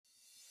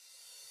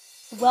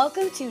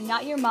Welcome to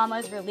Not Your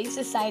Mama's Relief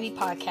Society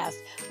podcast,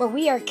 where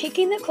we are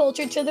kicking the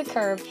culture to the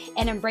curb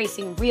and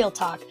embracing real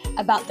talk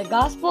about the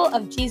gospel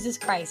of Jesus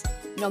Christ.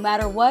 No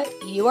matter what,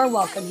 you are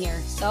welcome here.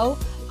 So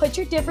put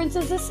your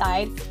differences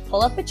aside,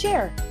 pull up a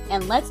chair,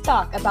 and let's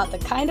talk about the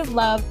kind of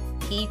love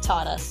He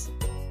taught us.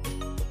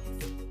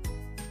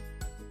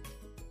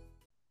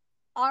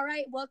 All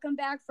right, welcome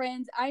back,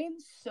 friends. I am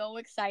so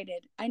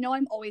excited. I know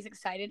I'm always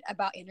excited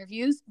about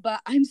interviews,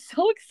 but I'm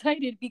so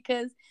excited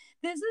because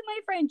this is my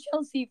friend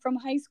Chelsea from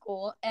high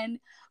school, and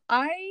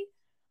I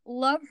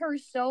love her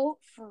so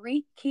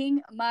freaking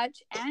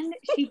much, and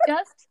she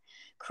just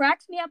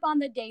cracks me up on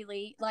the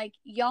daily. Like,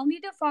 y'all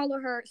need to follow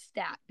her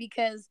stat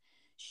because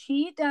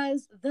she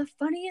does the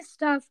funniest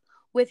stuff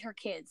with her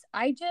kids.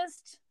 I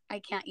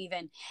can't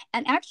even.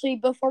 And actually,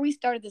 before we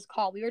started this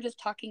call, we were just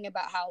talking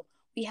about how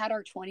we had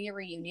our 20-year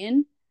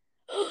reunion.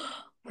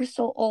 We're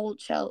so old,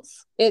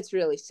 Chels. It's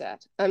really sad.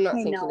 I'm not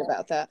thinking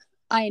about that.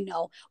 I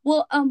know.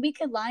 Well, we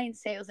could lie and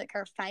say it was like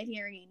our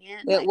 5-year reunion.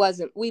 It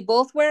wasn't. We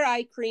both wear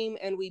eye cream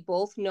and we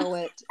both know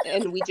it,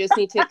 and we just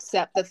need to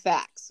accept the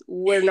facts.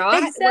 We're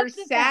not. We're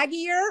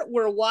saggier,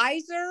 we're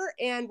wiser,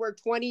 and we're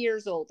 20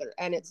 years older,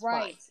 and it's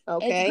fine.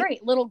 Okay? It's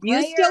great. Little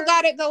grayer. You still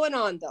got it going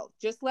on, though.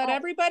 Just let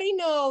everybody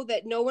know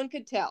that no one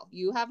could tell.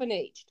 You haven't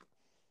aged.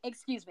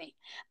 Excuse me.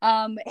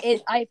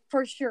 I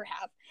for sure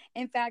have.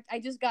 In fact, I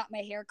just got my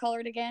hair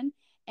colored again,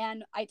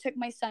 and I took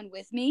my son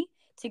with me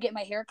to get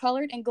my hair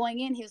colored, and going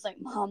in, he was like,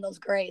 "Mom, those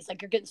grays,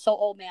 like, you're getting so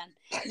old, man."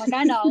 I'm like,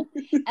 I know.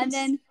 And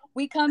then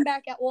we come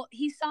back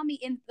he saw me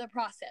in the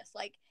process,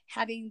 like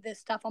having this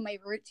stuff on my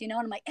roots, and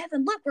I'm like,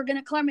 "Evan, look, we're going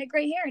to color my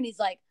gray hair." And he's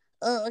like,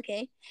 "Oh,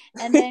 okay."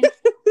 And then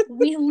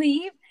we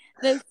leave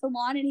the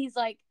salon, and he's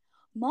like,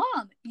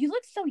 "Mom, you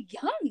look so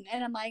young."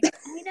 And I'm like,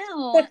 I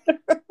know.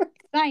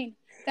 Fine.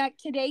 In fact,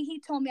 today he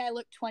told me I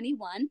look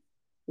 21.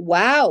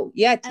 Wow.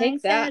 Yeah,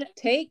 take that.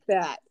 Take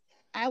that.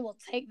 I will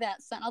take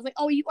that, son. I was like,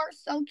 "Oh, you are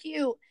so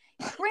cute."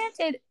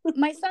 Granted,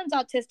 my son's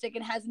autistic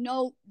and has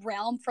no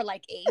realm for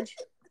like age.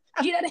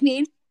 You know what I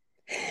mean?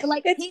 But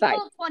like, he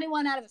pulled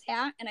 21 out of his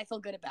hat, and I feel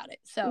good about it.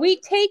 So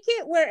we take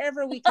it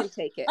wherever we can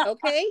take it.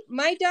 Okay.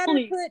 My daughter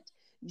put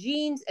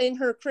jeans in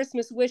her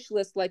Christmas wish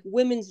list, like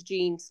women's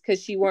jeans,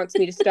 because she wants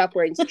me to stop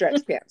wearing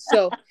stretch pants.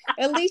 So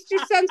at least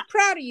your son's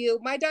proud of you.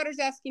 My daughter's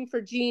asking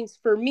for jeans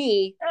for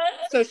me,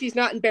 so she's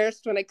not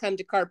embarrassed when I come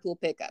to carpool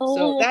pickup.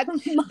 So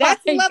that's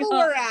the level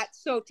we're at.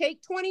 So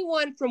take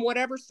 21 from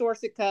whatever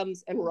source it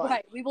comes and run.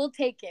 Right, we will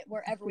take it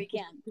wherever we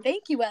can.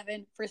 Thank you,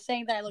 Evan, for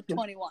saying that I look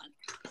 21.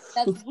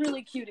 That's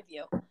really cute of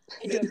you.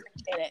 I do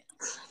appreciate it.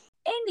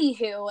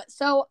 Anywho,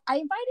 so I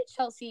invited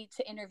Chelsea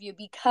to interview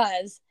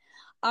because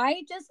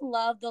I just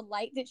love the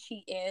light that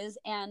she is,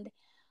 and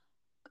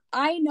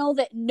I know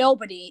that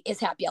nobody is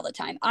happy all the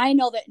time. I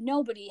know that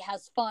nobody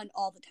has fun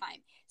all the time.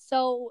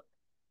 So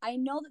I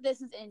know that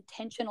this is an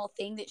intentional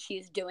thing that she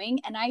is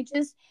doing, and I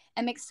just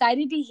am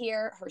excited to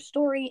hear her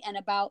story and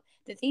about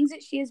the things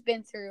that she has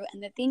been through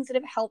and the things that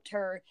have helped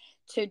her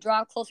to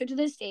draw closer to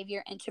the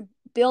Savior and to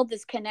build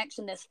this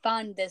connection, this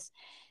fun, this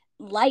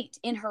light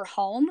in her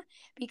home.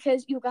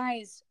 Because you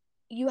guys,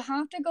 you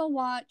have to go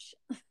watch...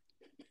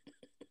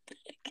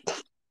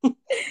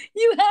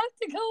 You have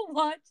to go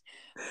watch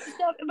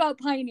stuff about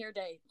Pioneer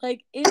Day.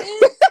 Like, it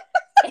is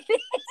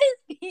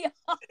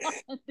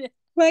beyond.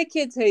 My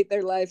kids hate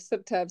their life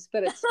sometimes,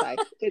 but it's fine.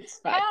 It's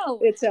fine. How?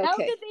 It's okay. How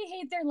could they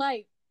hate their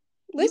life?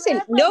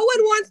 Listen, no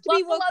one wants to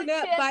be woken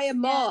up by a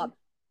mob.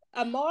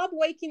 A mob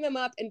waking them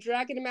up and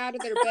dragging them out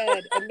of their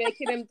bed and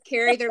making them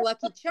carry their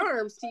Lucky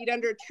Charms to eat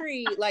under a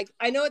tree. Like,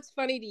 I know it's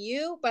funny to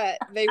you, but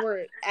they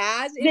were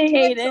as into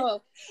it.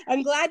 So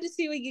I'm glad to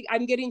see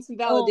I'm getting some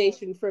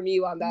validation from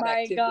you on that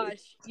activity. My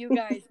gosh, you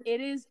guys, it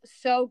is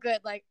so good.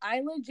 Like, I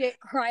legit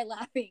cry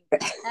laughing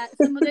at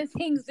some of the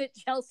things that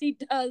Chelsea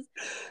does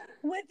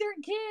with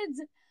her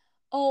kids.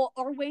 Oh,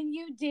 or when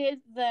you did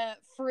the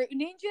Fruit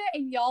Ninja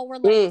and y'all were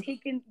like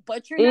taking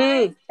butcher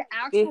knives to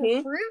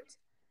actual fruit.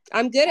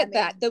 I'm good at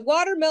that. The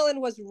watermelon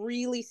was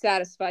really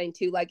satisfying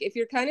too. Like, if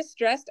you're kind of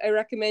stressed, I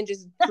recommend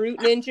just Fruit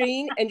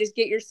Ninjaing and just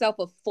get yourself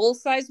a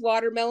full-size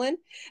watermelon.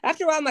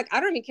 After a while, I'm like, I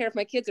don't even care if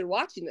my kids are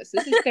watching this.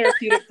 This is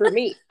therapeutic for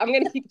me. I'm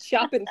going to keep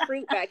chopping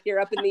fruit back here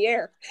up in the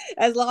air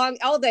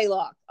all day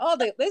long. All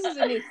day. This is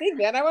a new thing,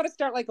 man. I want to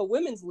start like a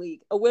women's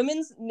league, a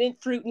women's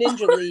Fruit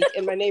Ninja league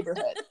in my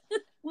neighborhood.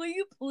 Will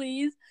you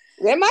please?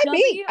 It might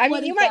be. I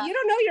mean, you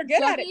don't know you're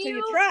good at it till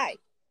you try.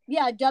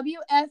 Yeah,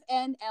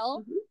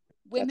 WFNL.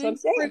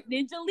 Women's Fruit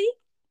Ninja League?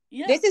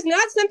 Yeah. This is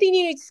not something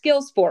you need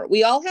skills for.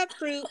 We all have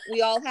fruit.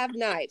 We all have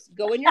knives.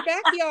 Go in your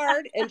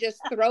backyard and just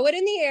throw it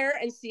in the air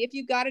and see if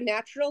you've got a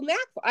natural knack.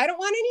 I don't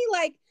want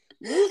any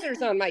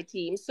losers on my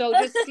team. So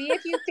just see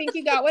if you think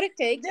you got what it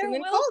takes and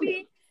then call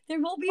me.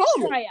 There will be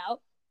a tryout.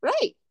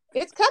 Right.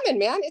 It's coming,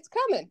 man. It's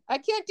coming. I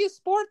can't do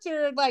sports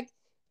or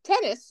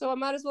tennis, so I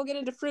might as well get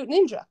into Fruit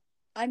Ninja.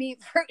 I mean,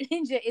 Fruit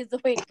Ninja is the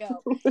way to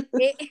go.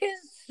 It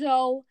is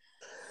so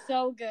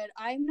good.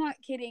 I'm not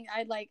kidding.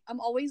 I'm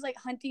always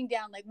hunting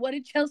down what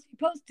did Chelsea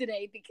post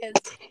today, because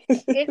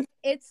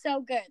it's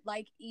so good.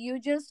 You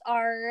just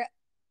are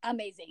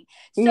amazing.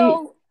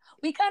 So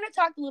we kind of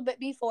talked a little bit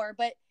before,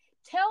 but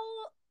tell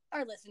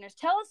our listeners,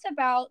 tell us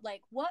about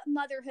like what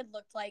motherhood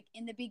looked like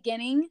in the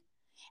beginning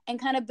and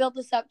kind of build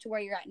us up to where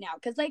you're at now.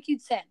 Because like you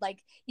said,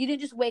 like you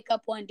didn't just wake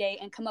up one day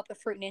and come up with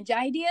Fruit Ninja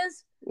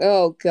ideas.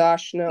 Oh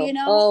gosh, no. You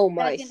know, oh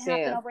my that didn't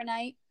happen Sam.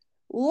 overnight.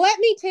 Let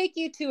me take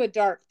you to a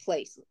dark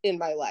place in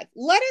my life.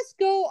 Let us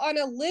go on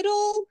a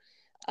little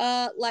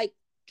like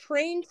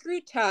train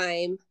through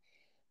time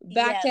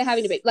back to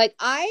having a baby. Like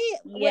I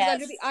was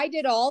under the, I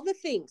did all the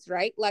things,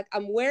 right? Like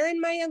I'm wearing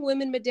my young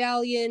women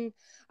medallion.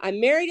 I'm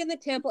married in the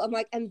temple. I'm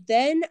like, and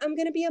then I'm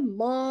going to be a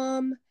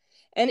mom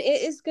and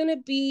it is going to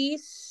be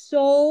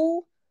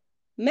so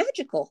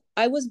magical.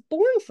 I was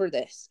born for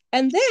this.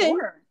 And then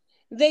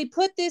they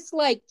put this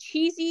like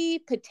cheesy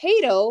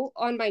potato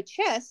on my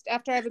chest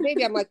after I have a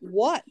baby. I'm like,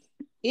 what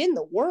in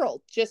the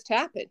world just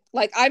happened?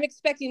 Like, I'm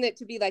expecting it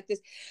to be like this.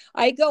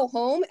 I go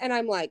home and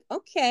I'm like,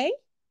 okay.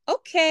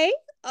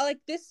 I like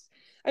this.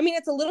 I mean,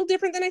 it's a little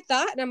different than I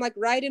thought. And I'm like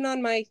riding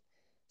on my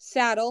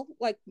saddle,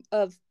 like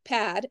of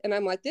pad. And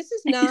I'm like, this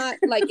is not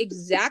like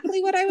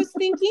exactly what I was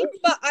thinking,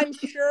 but I'm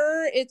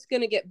sure it's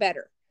going to get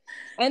better.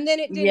 And then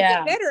it didn't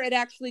get better. It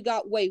actually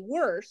got way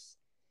worse.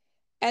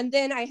 And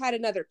then I had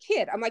another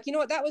kid. I'm like, you know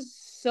what? That was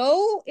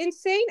so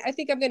insane. I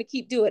think I'm going to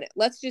keep doing it.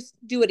 Let's just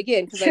do it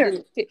again. Because I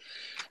didn't.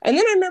 And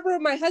then I remember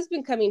my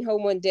husband coming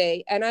home one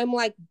day and I'm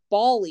like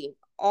bawling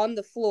on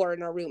the floor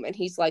in our room. And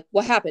he's like,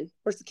 what happened?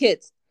 Where's the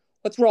kids?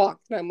 What's wrong?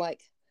 And I'm like,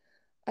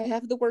 I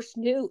have the worst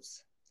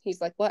news.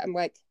 He's like, what? I'm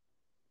like,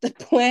 the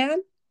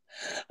plan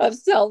of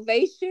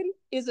salvation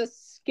is a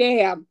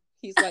scam.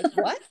 He's like,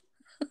 what?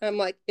 I'm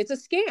like, it's a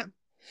scam.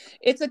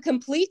 It's a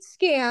complete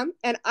scam.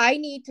 And I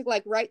need to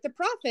like write the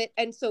prophet.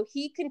 And so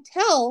he can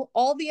tell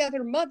all the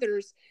other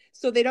mothers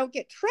so they don't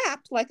get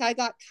trapped like I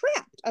got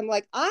trapped. I'm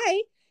like,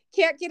 I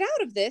can't get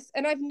out of this.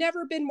 And I've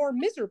never been more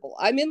miserable.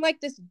 I'm in like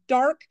this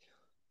dark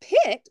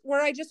pit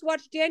where I just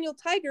watch Daniel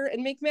Tiger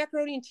and make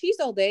macaroni and cheese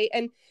all day.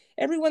 And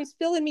everyone's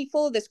filling me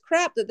full of this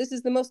crap that this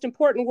is the most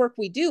important work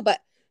we do.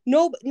 But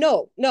no.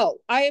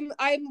 I'm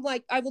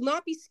like, I will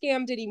not be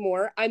scammed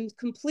anymore. I'm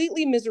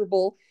completely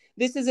miserable.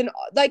 This is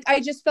like,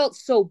 I just felt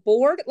so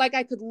bored. Like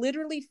I could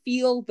literally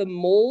feel the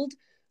mold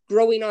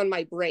growing on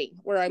my brain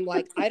where I'm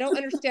like, I don't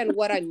understand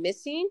what I'm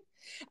missing.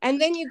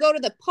 And then you go to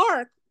the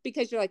park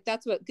because you're like,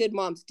 that's what good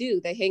moms do.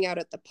 They hang out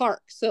at the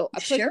park. So I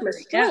push my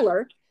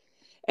stroller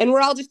and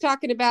we're all just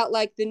talking about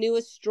like the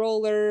newest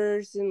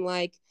strollers and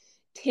like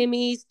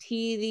Timmy's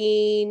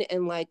teething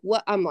and like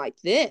what I'm like,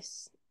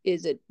 this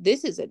is a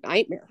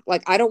nightmare.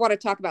 Like, I don't want to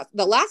talk about,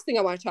 the last thing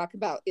I want to talk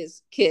about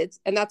is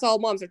kids. And that's all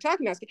moms are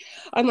talking about.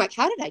 I'm like,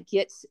 how did I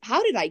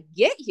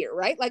get here?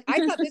 Right. Like,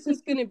 I thought this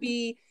was going to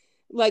be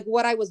like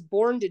what I was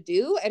born to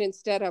do. And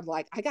instead I'm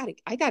like, I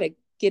gotta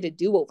get a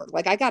do-over.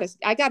 Like, I gotta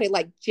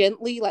like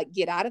gently like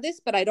get out of this,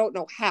 but I don't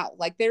know how.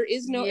 Like, there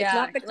is no, it's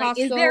not the like,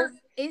 Costco.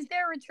 Is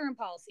there a return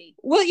policy?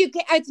 Well, you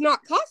can't, it's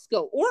not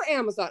Costco or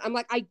Amazon. I'm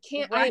like, I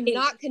can't, I am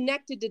not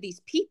connected to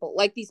these people.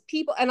 Like these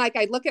people. And like,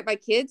 I look at my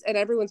kids and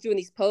everyone's doing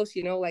these posts,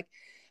 you know, like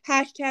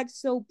hashtag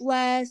so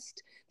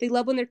blessed. They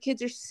love when their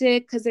kids are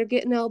sick because they're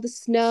getting all the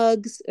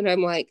snugs. And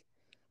I'm like,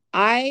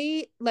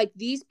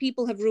 these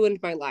people have ruined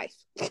my life.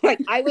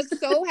 Like, I was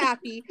so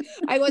happy.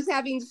 I was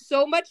having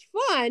so much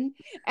fun.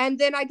 And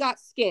then I got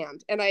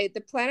scammed. And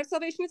the plan of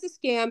salvation is a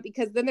scam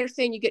because then they're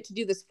saying you get to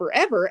do this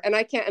forever. And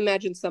I can't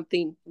imagine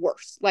something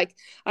worse. Like,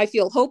 I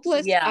feel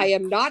hopeless. I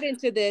am not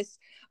into this.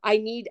 I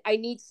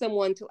need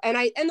someone to,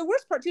 and the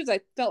worst part too, is I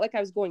felt like I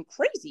was going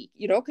crazy,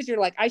 you know, because you're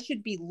like, I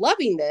should be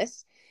loving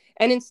this.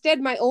 And instead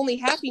my only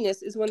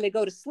happiness is when they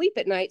go to sleep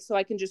at night so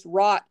I can just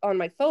rot on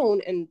my phone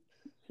and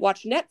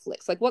watch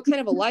Netflix. Like, what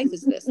kind of a life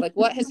is this? Like,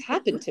 what has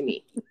happened to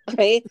me?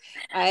 I'm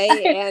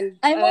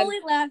only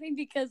laughing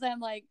because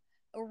I'm like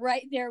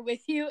right there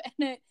with you.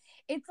 And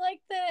it's like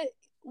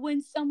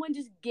when someone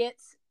just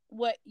gets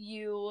what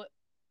you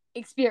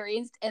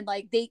experienced and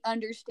like they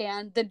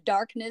understand the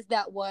darkness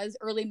that was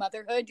early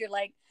motherhood, you're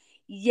like,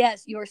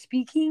 yes, you're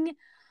speaking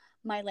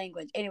my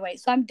language. Anyway,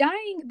 so I'm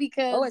dying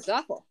because it's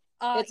awful.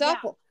 It's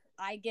awful.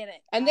 I get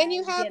it. And then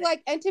you have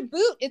like, and to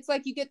boot, it's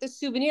like you get the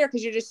souvenir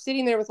because you're just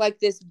sitting there with like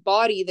this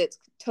body that's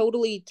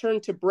totally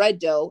turned to bread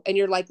dough and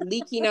you're like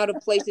leaking out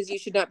of places you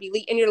should not be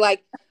leaking. And you're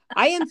like,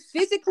 I am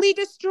physically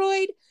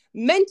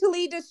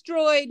mentally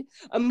destroyed,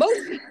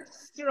 emotionally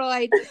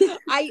destroyed.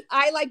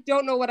 I like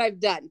don't know what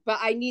I've done, but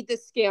I need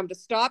this scam to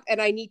stop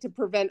and I need to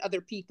prevent other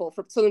people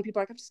from, so when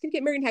people are like, I'm just gonna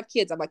get married and have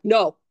kids. I'm like,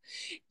 no,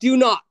 do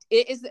not.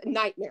 It is a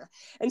nightmare.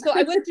 And so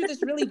I went through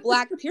this really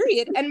black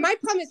period. And my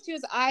problem is too,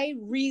 is I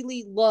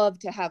really love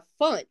to have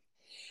fun.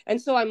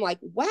 And so I'm like,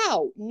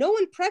 wow, no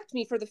one prepped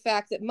me for the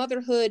fact that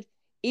motherhood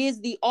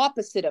is the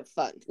opposite of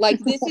fun. Like,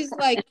 this is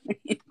like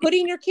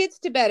putting your kids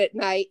to bed at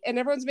night and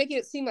everyone's making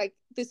it seem like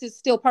this is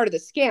still part of the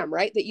scam,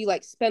 right? That you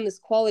like spend this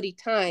quality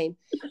time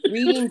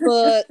reading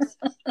books,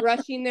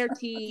 brushing their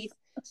teeth,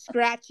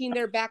 scratching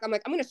their back. I'm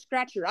like, I'm going to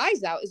scratch your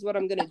eyes out is what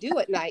I'm going to do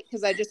at night.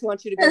 Cause I just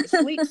want you to go to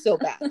sleep so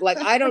bad. Like,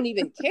 I don't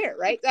even care.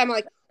 Right. I'm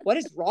like, what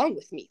is wrong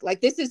with me?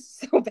 Like, this is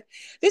so bad.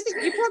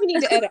 You probably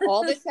need to edit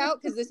all this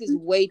out. Cause this is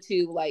way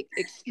too like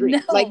extreme.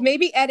 No, like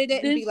maybe edit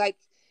it and be like,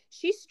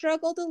 she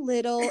struggled a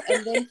little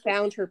and then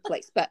found her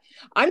place. But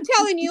I'm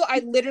telling you, I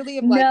literally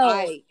am like,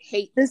 I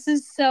hate this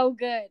is so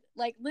good.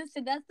 Like,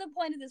 listen, that's the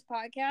point of this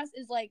podcast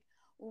is like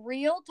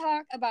real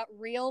talk about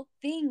real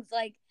things.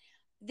 Like,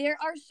 there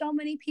are so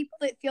many people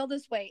that feel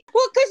this way.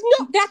 Well,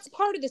 because that's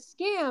part of the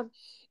scam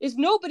is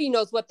nobody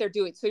knows what they're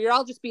doing. So you're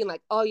all just being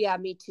like, oh yeah,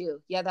 me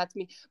too. Yeah, that's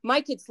me.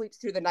 My kid sleeps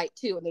through the night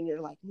too. And then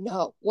you're like,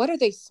 no, what are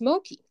they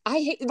smoking? I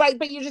hate, right.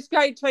 But you just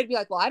try to be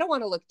like, well, I don't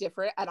want to look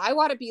different. And I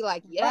want to be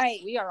like, yes,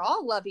 we are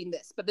all loving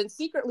this. But then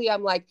secretly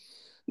I'm like,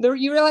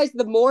 you realize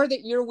the more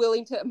that you're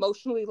willing to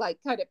emotionally like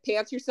kind of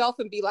pants yourself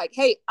and be like,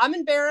 hey, I'm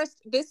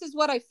embarrassed. This is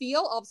what I feel.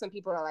 All of a sudden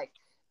people are like,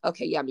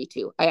 okay, yeah, me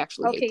too. I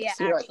actually hate this.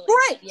 Yeah, actually.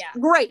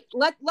 Like, great.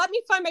 Let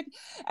me find my,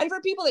 and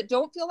for people that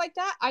don't feel like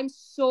that, I'm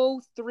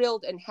so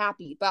thrilled and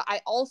happy. But I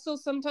also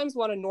sometimes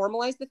want to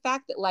normalize the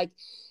fact that like,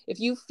 if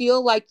you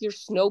feel like your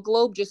snow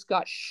globe just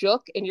got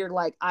shook and you're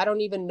like, I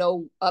don't even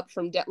know up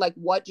from down, like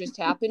what just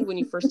happened when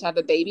you first have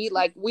a baby,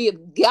 like we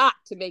have got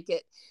to make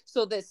it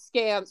so this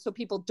scam, so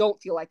people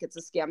don't feel like it's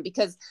a scam,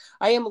 because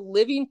I am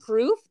living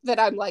proof that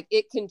I'm like,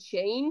 it can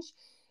change.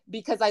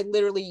 Because I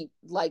literally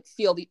like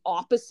feel the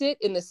opposite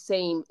in the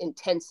same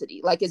intensity.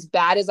 Like as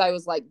bad as I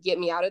was like, get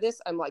me out of this.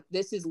 I'm like,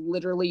 this is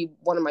literally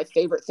one of my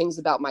favorite things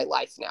about my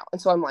life now.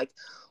 And so I'm like,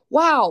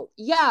 wow,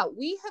 yeah,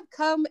 we have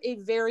come a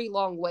very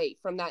long way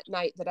from that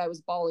night that I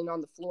was bawling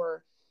on the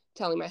floor,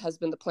 telling my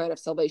husband the plan of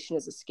salvation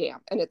is a scam.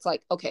 And it's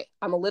like, okay,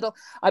 I'm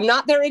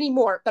not there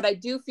anymore, but I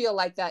do feel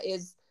like that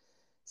is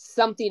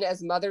something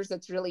as mothers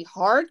that's really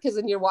hard, because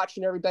then you're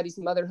watching everybody's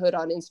motherhood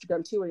on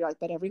Instagram too, where you're like,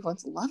 but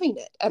everyone's loving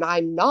it and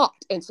I'm not,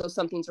 and so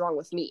something's wrong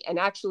with me. And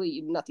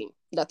actually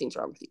nothing's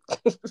wrong with you.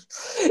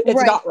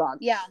 It's not wrong.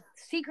 Yeah,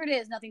 secret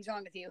is nothing's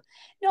wrong with you.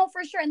 No,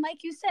 for sure. And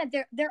like you said,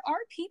 there are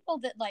people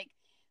that like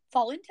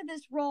fall into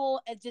this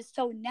role just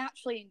so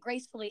naturally and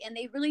gracefully, and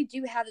they really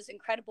do have this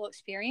incredible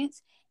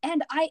experience,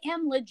 and I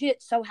am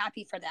legit so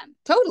happy for them.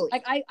 Totally.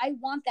 Like I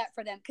want that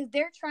for them, because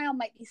their trial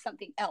might be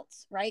something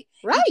else, right?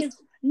 Because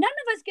none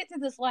of us get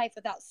through this life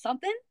without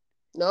something.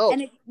 No.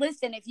 And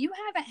if you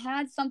haven't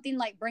had something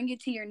like bring you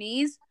to your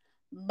knees,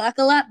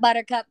 buckle up,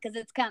 buttercup, because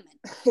it's coming.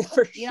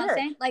 For you know what I'm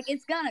saying? Like,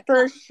 it's gonna come.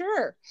 For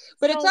sure.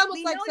 But so it's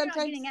almost like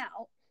sometimes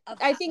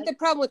I think the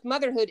problem with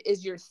motherhood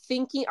is you're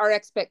thinking our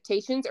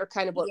expectations are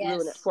kind of what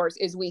ruin it for us,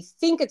 is we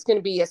think it's going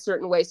to be a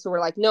certain way. So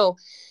we're like, no,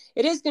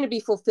 it is going to be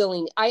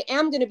fulfilling. I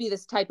am going to be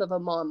this type of a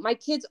mom. My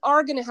kids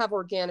are going to have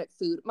organic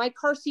food. My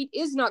car seat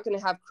is not going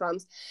to have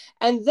crumbs.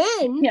 And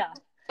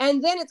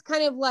then it's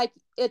kind of like,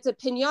 it's a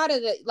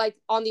piñata that like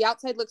on the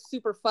outside looks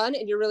super fun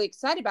and you're really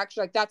excited about it.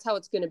 You're like, that's how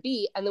it's going to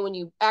be. And then when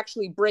you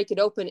actually break it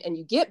open and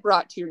you get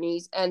brought to your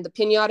knees and the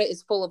piñata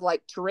is full of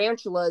like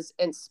tarantulas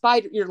and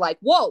spider, you're like,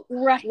 whoa,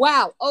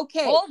 wow.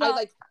 Okay.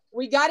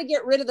 We got to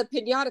get rid of the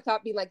piñata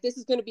top, being like, this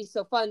is going to be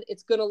so fun.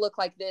 It's going to look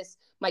like this.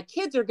 My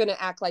kids are going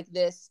to act like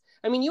this.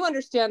 I mean, you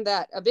understand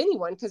that of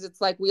anyone, because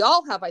it's like, we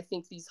all have, I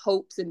think, these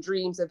hopes and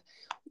dreams of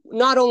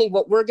not only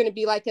what we're going to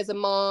be like as a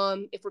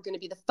mom, if we're going to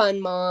be the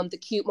fun mom, the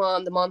cute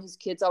mom, the mom whose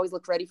kids always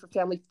look ready for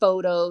family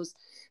photos,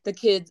 but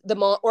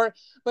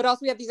also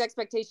we have these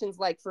expectations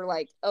like for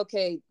like,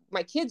 okay,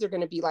 my kids are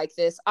going to be like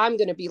this. I'm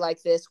going to be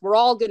like this. We're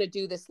all going to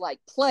do this like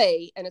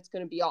play and it's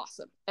going to be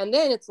awesome. And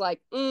then it's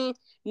like,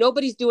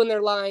 nobody's doing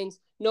their lines.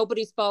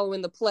 Nobody's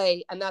following the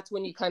play. And that's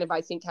when you kind of, I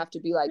think, have to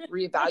be like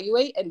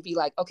reevaluate and be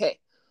like, okay,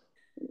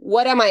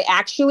 what am I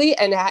actually,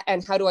 and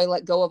how do I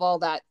let go of all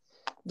that,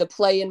 the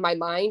play in my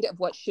mind of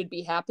what should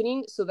be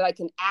happening, so that I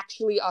can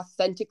actually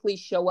authentically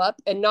show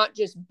up and not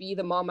just be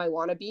the mom I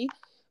want to be,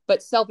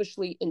 but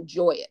selfishly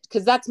enjoy it.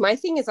 Because that's my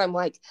thing, is I'm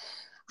like,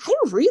 I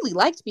really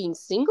liked being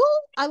single.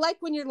 I like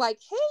when you're like,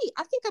 hey,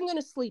 I think I'm going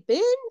to sleep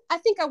in. I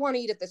think I want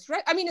to eat at this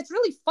restaurant. I mean, it's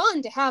really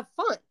fun to have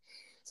fun.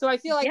 So I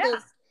feel like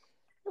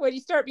when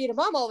you start being a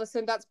mom, all of a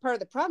sudden, that's part of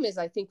the problem, is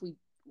I think we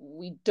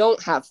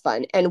don't have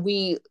fun, and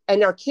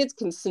our kids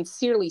can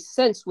sincerely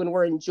sense when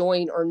we're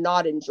enjoying or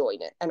not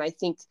enjoying it. And I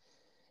think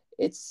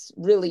it's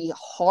really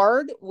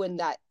hard when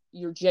that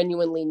you're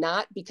genuinely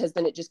not, because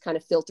then it just kind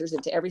of filters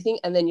into everything.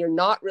 And then you're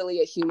not really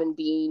a human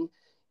being.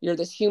 You're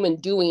this human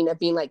doing of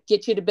being like,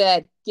 get you to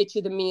bed, get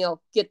you the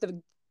meal, get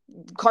the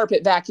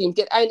carpet vacuum,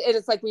 and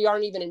it's like, we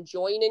aren't even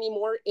enjoying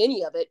anymore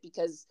any of it,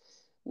 because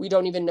we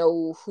don't even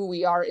know who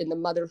we are in the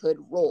motherhood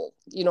role.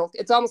 You know,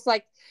 it's almost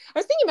like, I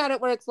was thinking about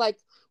it where it's like,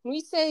 when we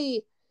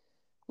say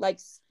like,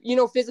 you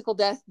know, physical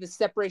death, the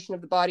separation of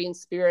the body and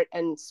spirit,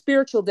 and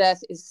spiritual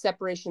death is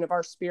separation of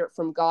our spirit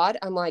from God.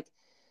 I'm like,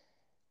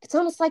 it's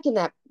almost like in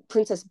that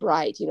Princess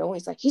Bride, you know,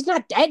 it's like, he's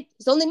not dead,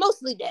 he's only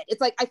mostly dead.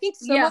 It's like, I think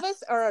some of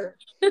us are,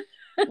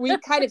 we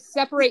kind of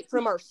separate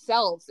from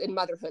ourselves in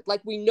motherhood.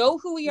 Like, we know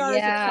who we are as a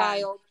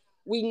child.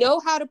 we know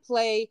how to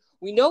play.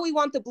 We know we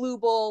want the blue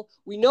bowl.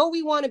 We know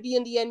we want to be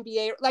in the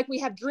NBA. Like we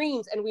have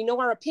dreams and we know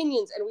our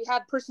opinions and we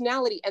have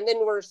personality. And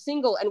then we're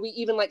single and we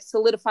even like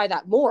solidify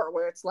that more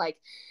where it's like,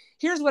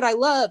 here's what I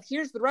love.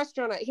 Here's the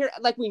restaurant. Here,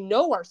 like we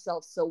know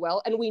ourselves so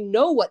well and we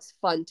know what's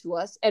fun to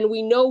us and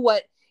we know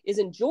what is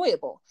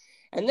enjoyable.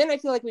 And then I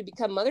feel like we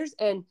become mothers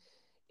and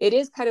it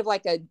is kind of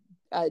like a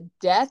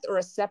death or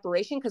a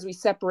separation because we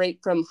separate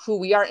from who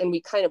we are and we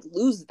kind of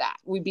lose that.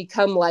 We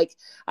become like,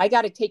 I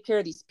got to take care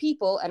of these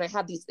people and I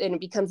have these, and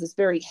it becomes this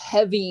very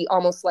heavy,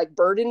 almost like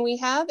burden we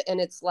have. And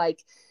it's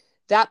like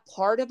that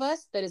part of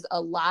us that is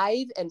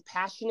alive and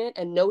passionate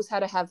and knows how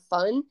to have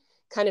fun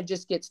kind of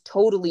just gets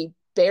totally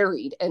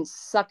buried and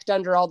sucked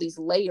under all these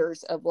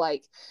layers of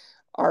like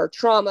our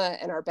trauma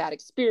and our bad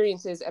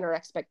experiences and our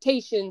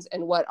expectations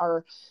and what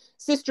our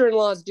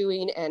sister-in-law is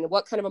doing and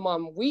what kind of a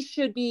mom we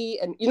should be.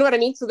 And you know what I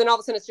mean? So then all of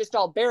a sudden it's just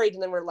all buried.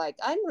 And then we're like,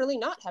 I'm really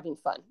not having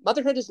fun.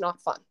 Motherhood is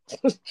not fun.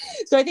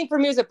 So I think for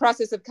me, it's a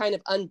process of kind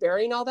of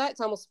unburying all that.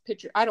 It's almost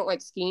I don't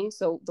like skiing.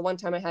 So the one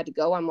time I had to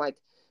go, I'm like,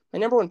 my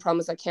number one problem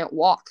is I can't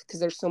walk because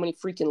there's so many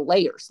freaking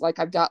layers. Like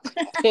I've got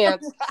my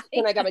pants,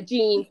 then I got my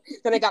jeans,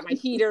 then I got my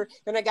heater,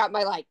 then I got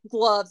my like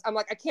gloves. I'm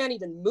like, I can't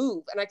even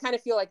move. And I kind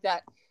of feel like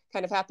that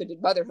kind of happened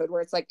in motherhood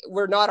where it's like,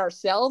 we're not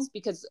ourselves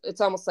because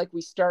it's almost like we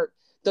start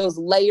those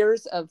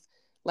layers of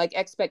like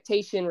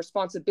expectation,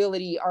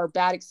 responsibility, our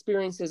bad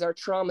experiences, our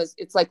traumas.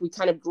 It's like we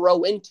kind of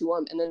grow into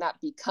them and then that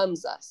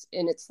becomes us.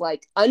 And it's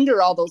like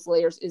under all those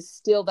layers is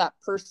still that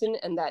person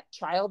and that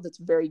child that's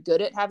very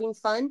good at having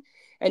fun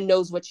and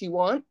knows what you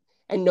want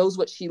and knows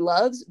what she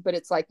loves. But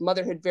it's like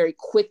motherhood very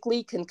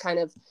quickly can kind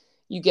of,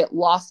 you get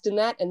lost in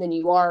that. And then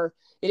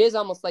it is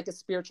almost like a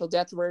spiritual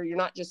death where you're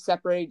not just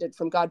separated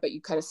from God, but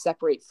you kind of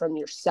separate from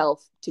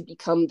yourself to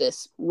become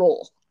this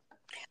role.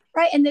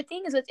 Right. And the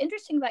thing is, what's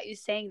interesting about you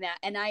saying that,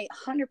 and I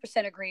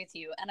 100% agree with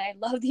you. And I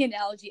love the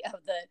analogy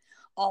of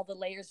all the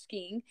layers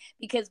skiing,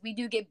 because we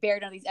do get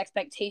buried on these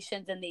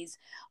expectations and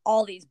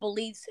all these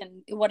beliefs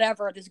and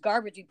whatever, this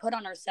garbage we put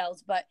on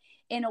ourselves. But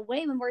in a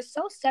way, when we're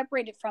so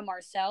separated from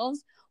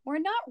ourselves, we're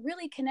not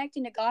really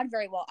connecting to God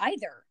very well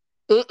either.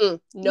 No. You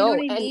know what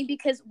I mean?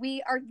 Because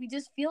we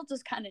just feel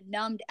just kind of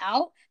numbed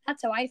out.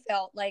 That's how I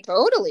felt. Like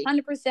totally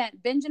 100%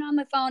 binging on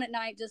my phone at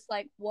night, just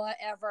like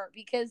whatever,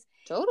 because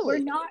we're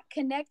not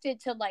connected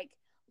to like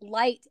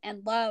light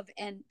and love.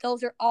 And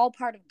those are all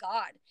part of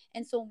God.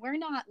 And so we're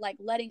not like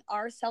letting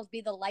ourselves be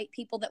the light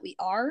people that we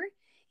are.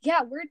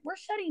 Yeah, we're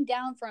shutting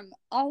down from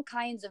all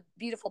kinds of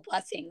beautiful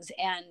blessings.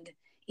 And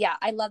yeah,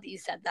 I love that you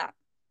said that.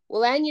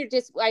 Well, and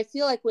I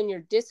feel like when you're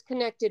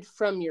disconnected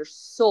from your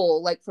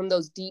soul, like from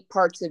those deep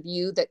parts of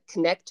you that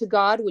connect to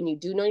God, when you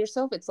do know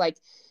yourself, it's like,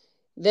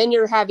 then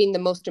you're having the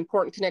most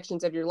important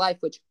connections of your life,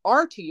 which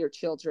are to your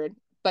children,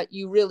 but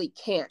you really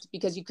can't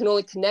because you can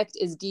only connect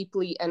as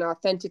deeply and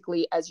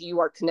authentically as you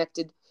are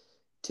connected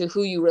to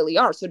who you really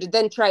are. So to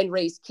then try and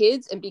raise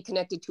kids and be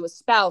connected to a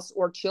spouse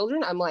or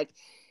children, I'm like,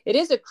 it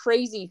is a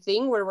crazy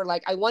thing where we're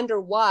like, I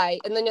wonder why.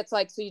 And then it's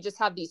like, so you just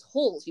have these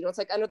holes, it's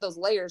like under those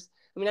layers.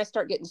 I mean, I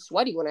start getting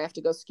sweaty when I have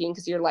to go skiing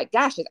because you're like,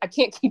 gosh, I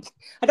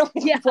don't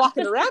keep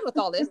walking around with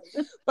all this,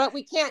 but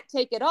we can't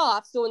take it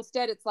off. So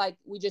instead it's like,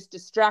 we just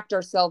distract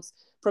ourselves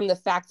from the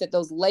fact that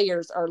those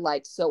layers are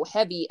like so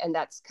heavy and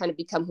that's kind of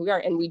become who we are.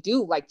 And we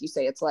do, like you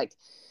say, it's like,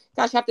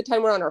 gosh, half the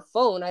time we're on our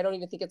phone, I don't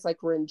even think it's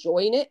like we're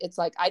enjoying it. It's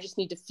like, I just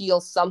need to feel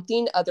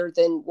something other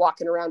than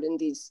walking around in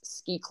these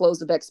ski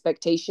clothes of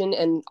expectation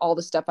and all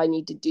the stuff I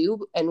need to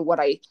do and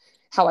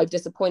how I've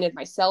disappointed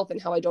myself and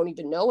how I don't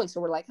even know. And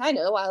so we're like, I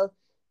know, I'll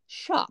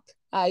shop.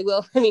 I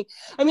will. I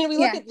mean, we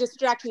look at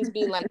distractions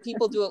being like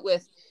people do it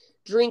with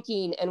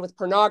drinking and with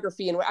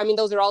pornography. And I mean,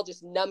 those are all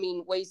just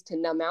numbing ways to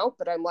numb out.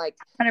 But I'm like,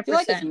 100%. I feel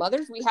like as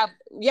mothers, we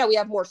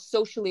have more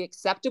socially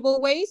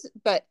acceptable ways,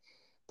 but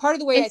part of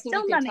the way I think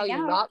you can tell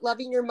you're not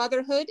loving your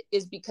motherhood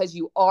is because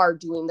you are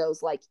doing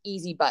those like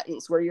easy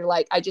buttons where you're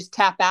like, I just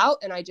tap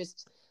out and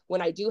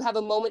when I do have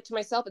a moment to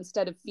myself,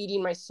 instead of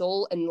feeding my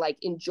soul and like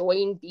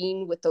enjoying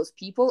being with those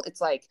people,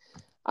 it's like,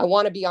 I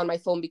want to be on my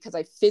phone because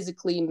I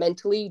physically,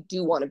 mentally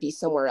do want to be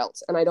somewhere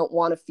else. And I don't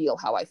want to feel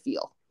how I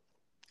feel.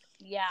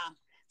 Yeah,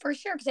 for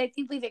sure. Because I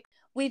think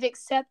we've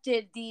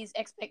accepted these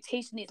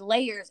expectations, these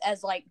layers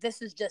as like,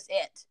 this is just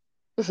it.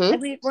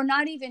 Mm-hmm. Like we're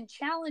not even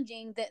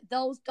challenging that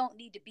those don't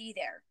need to be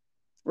there.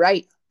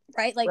 Right.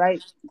 Like,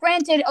 right.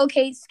 Granted,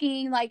 okay,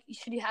 skiing, like,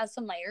 should you have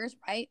some layers,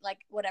 right?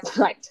 Like, whatever.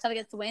 Right. Stuff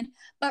against the wind.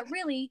 But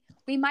really,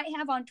 we might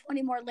have on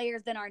 20 more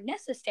layers than are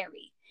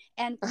necessary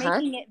and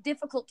making it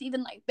difficult to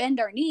even, like, bend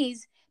our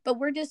knees. But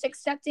we're just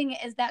accepting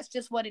it as that's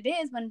just what it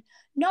is. When,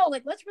 no,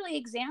 like, let's really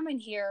examine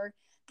here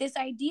this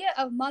idea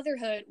of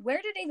motherhood.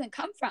 Where did it even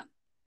come from?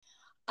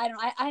 I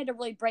don't know. I had to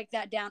really break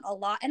that down a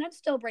lot, and I'm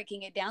still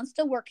breaking it down,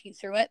 still working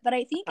through it. But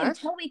I think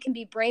until we can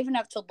be brave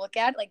enough to look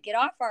at it, like get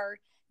off our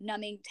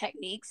numbing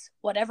techniques,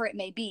 whatever it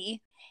may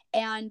be,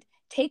 and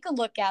take a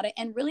look at it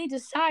and really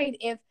decide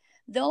if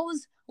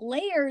those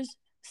layers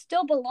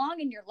still belong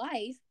in your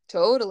life.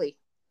 Totally.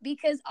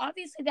 Because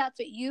obviously that's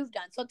what you've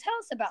done. So tell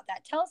us about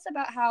that. Tell us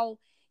about how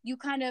you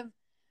kind of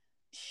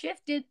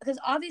shifted, because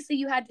obviously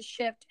you had to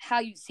shift how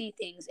you see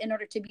things in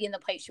order to be in the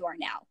place you are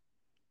now?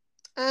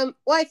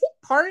 Well, I think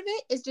part of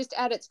it is just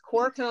at its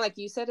core, kind of like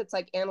you said, it's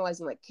like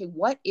analyzing like, okay,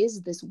 what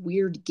is this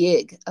weird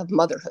gig of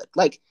motherhood?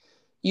 Like,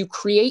 you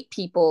create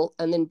people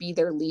and then be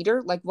their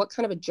leader. Like, what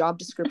kind of a job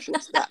description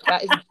is that?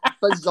 That is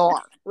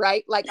bizarre,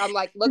 right? Like, I'm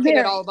like looking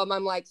at all of them.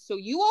 I'm like, so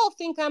you all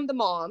think I'm the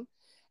mom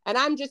and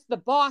I'm just the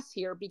boss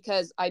here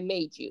because I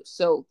made you.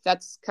 So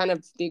that's kind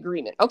of the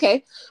agreement.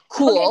 Okay,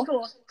 cool.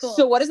 Okay, cool.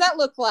 So what does that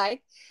look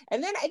like?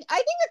 And then I think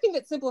the thing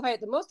that simplified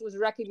it the most was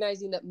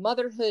recognizing that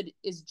motherhood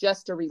is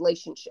just a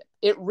relationship.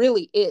 It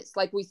really is.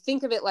 Like, we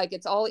think of it like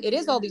it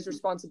is all these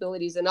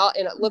responsibilities and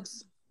it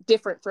looks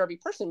different for every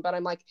person. But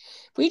I'm like,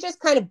 if we just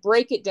kind of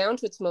break it down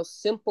to its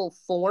most simple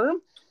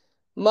form,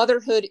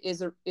 motherhood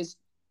is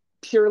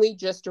purely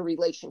just a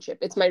relationship.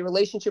 It's my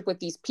relationship with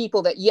these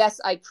people that,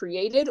 yes, I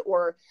created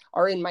or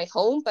are in my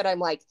home. But I'm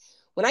like,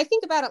 when I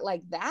think about it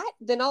like that,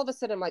 then all of a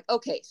sudden I'm like,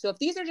 okay, so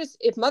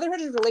if motherhood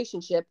is a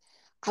relationship,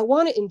 I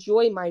want to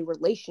enjoy my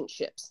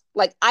relationships.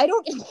 Like, I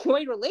don't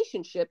enjoy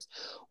relationships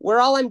where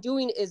all I'm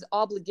doing is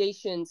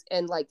obligations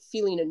and like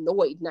feeling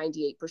annoyed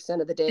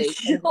 98% of the day.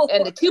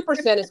 And the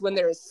 2% is when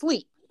they're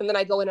asleep. And then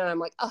I go in and I'm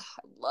like, oh,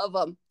 I love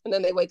them. And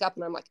then they wake up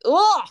and I'm like,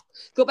 oh,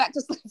 go back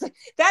to sleep.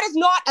 That is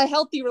not a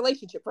healthy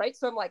relationship, right?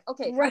 So I'm like,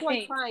 okay, how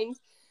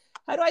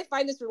do I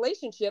find this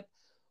relationship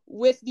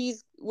with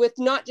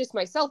not just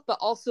myself, but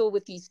also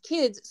with these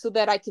kids, so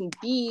that I can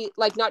be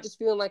like, not just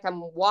feeling like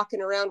I'm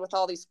walking around with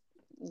all these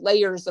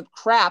layers of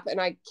crap and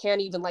I can't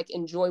even like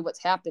enjoy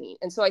what's happening.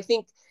 And so I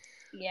think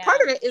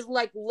part of it is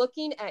like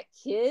looking at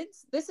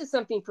kids. This is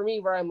something for me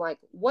where I'm like,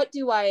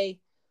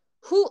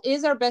 who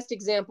is our best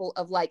example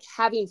of like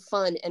having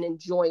fun and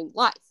enjoying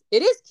life?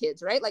 It is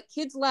kids, right? Like,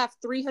 kids laugh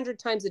 300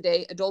 times a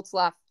day. Adults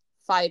laugh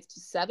 5 to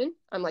 7.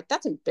 I'm like,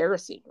 that's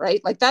embarrassing,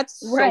 right? Like, that's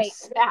so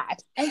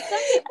sad. And some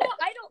people,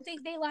 I don't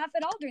think they laugh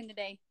at all during the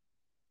day.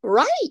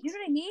 Right. You know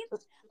what I mean?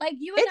 Like,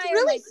 you and I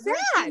are like,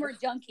 we're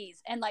junkies,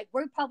 and like,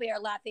 we probably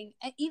are laughing.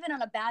 And even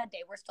on a bad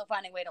day, we're still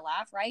finding a way to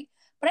laugh, right?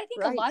 But I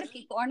think a lot of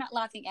people are not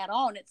laughing at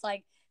all. And it's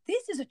like,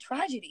 this is a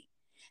tragedy.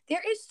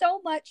 There is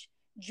so much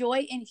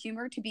joy and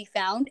humor to be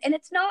found. And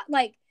it's not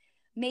like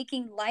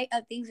making light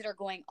of things that are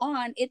going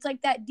on. It's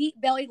like that deep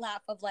belly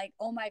laugh of like,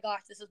 oh my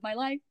gosh, this is my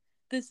life.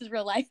 This is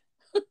real life.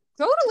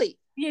 Totally.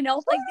 You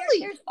know, like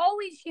there's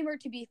always humor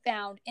to be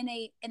found in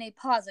a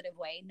positive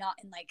way, not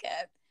in like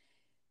a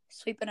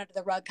sweeping under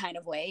the rug kind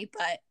of way.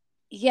 But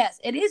yes,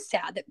 it is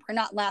sad that we're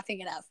not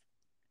laughing enough.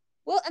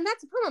 Well, and that's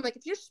the problem. Like,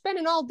 if you're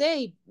spending all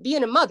day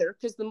being a mother,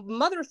 because the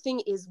mother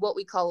thing is what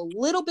we call a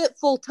little bit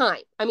full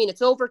time. I mean,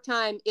 it's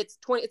overtime. It's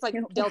like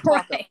Del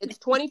Taco. Right. It's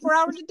 24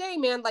 hours a day,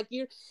 man. Like,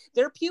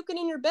 they're puking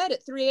in your bed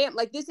at 3 a.m.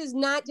 Like, this is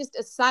not just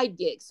a side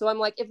gig. So I'm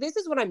like, if this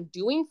is what I'm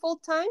doing full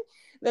time,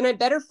 then I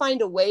better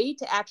find a way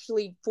to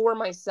actually, for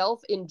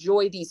myself,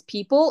 enjoy these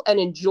people and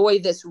enjoy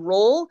this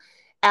role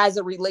as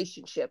a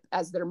relationship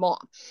as their mom.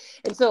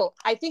 And so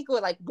I think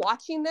with like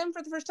watching them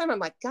for the first time, I'm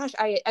like, gosh,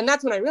 and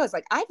that's when I realized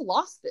like, I've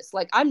lost this.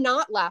 Like, I'm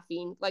not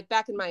laughing like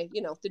back in my,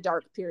 the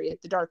dark period,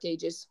 the dark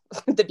ages,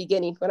 the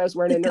beginning when I was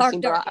wearing a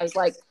nursing bra. I was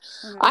like,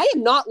 I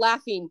am not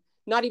laughing,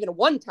 not even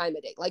one time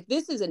a day. Like,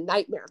 this is a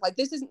nightmare. Like,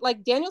 this is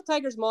like, Daniel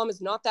Tiger's mom is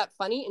not that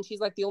funny. And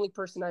she's like the only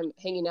person I'm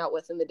hanging out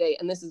with in the day.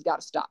 And this has got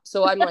to stop.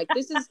 So I'm like,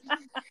 this is,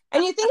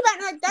 and you think about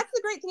it, like, that's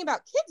the great thing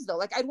about kids though.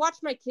 Like, I'd watch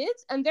my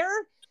kids and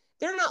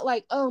they're not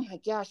like, oh my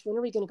gosh, when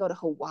are we going to go to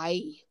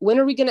Hawaii?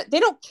 They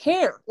don't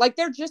care. Like,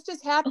 they're just as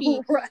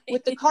happy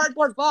with the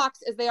cardboard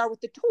box as they are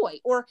with the toy.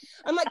 Or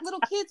I'm like, little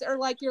kids are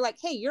like, you're like,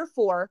 hey, you're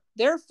 4,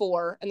 they're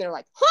 4. And they're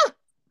like, huh,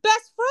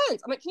 best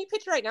friends. I'm like, can you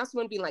picture right now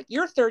someone being like,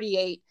 you're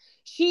 38,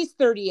 she's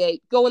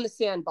 38, go in the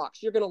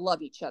sandbox. You're going to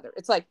love each other.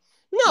 It's like,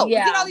 no, we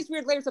get all these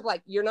weird layers of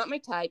like, you're not my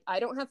type. I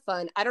don't have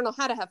fun. I don't know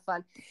how to have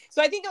fun.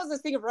 So I think it was this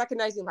thing of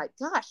recognizing like,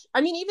 gosh,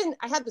 I mean, even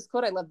I had this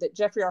quote I loved that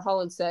Jeffrey R.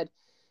 Holland said,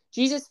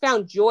 Jesus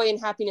found joy and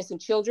happiness in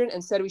children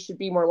and said we should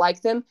be more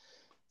like them.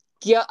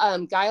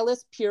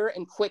 Guileless, pure,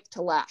 and quick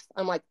to laugh.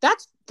 I'm like,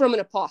 that's from an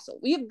apostle.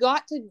 We have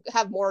got to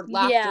have more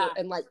laughter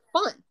and like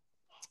fun.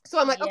 So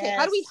I'm like, okay,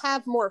 how do we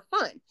have more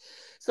fun?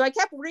 So I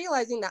kept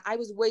realizing that I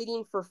was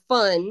waiting for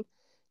fun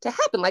to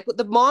happen. Like, with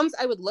the moms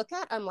I would look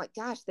at, I'm like,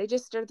 gosh, they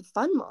just are the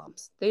fun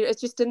moms.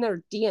 It's just in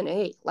their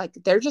DNA. Like,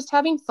 they're just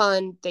having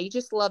fun. They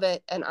just love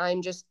it. And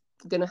I'm just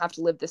going to have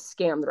to live this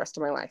scam the rest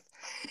of my life.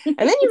 And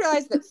then you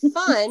realize that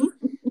fun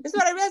is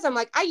what I realized. I'm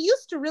like, I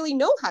used to really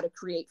know how to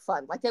create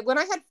fun. Like, when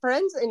I had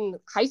friends in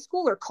high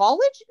school or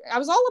college, I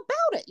was all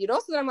about it,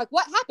 So then I'm like,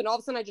 what happened? All of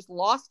a sudden I just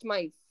lost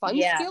my fun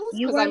skills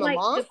because I'm a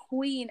mom. The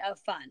queen of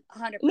fun,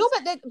 100%. No,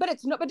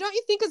 but don't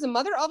you think as a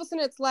mother, all of a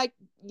sudden it's like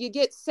you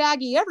get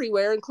saggy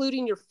everywhere,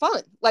 including your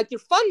fun. Like, your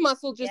fun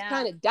muscle just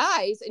kind of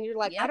dies and you're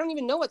like, I don't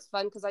even know what's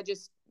fun because I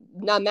just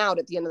numb out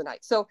at the end of the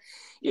night. So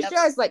you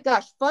realize like,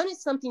 gosh, fun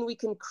is something we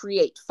can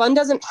create. Fun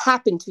doesn't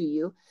happen to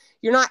you.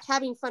 You're not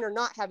having fun or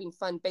not having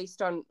fun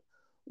based on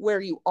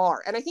where you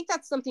are. And I think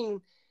that's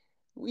something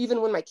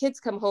even when my kids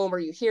come home or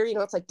you hear,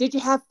 it's like, did you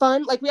have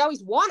fun? Like, we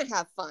always want to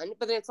have fun,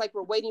 but then it's like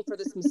we're waiting for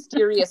this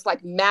mysterious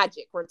like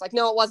magic where it's like,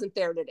 no, it wasn't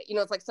there today.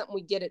 It's like something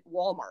we get at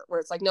Walmart where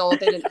it's like, no,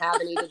 they didn't have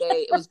any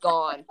today. It was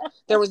gone.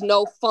 There was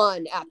no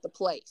fun at the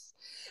place.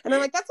 And I'm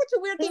like, that's such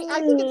a weird thing.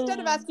 I think instead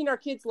of asking our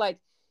kids like,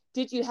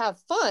 did you have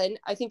fun?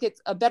 I think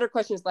it's a better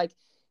question is like,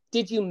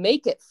 did you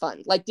make it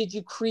fun? Like, did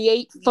you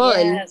create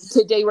fun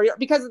today where you're,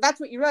 because that's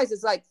what you realize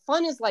is like,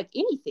 fun is like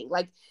anything.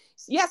 Like,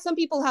 yeah, some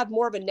people have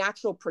more of a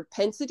natural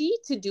propensity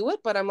to do it,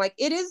 but I'm like,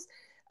 it is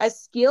a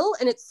skill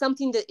and it's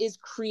something that is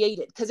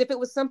created. Because if it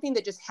was something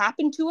that just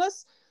happened to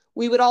us,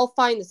 we would all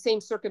find the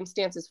same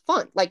circumstances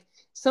fun. Like,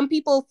 some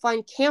people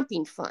find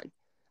camping fun.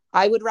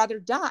 I would rather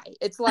die.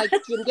 It's like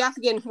Jim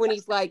Gaffigan when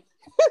he's like,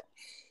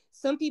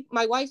 some people,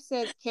 my wife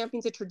says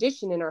camping's a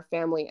tradition in our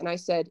family. And I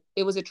said,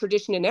 it was a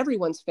tradition in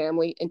everyone's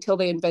family until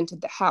they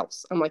invented the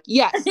house. I'm like,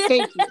 yes,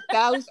 thank you.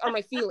 Those are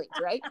my feelings,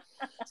 right?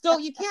 So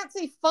you can't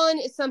say fun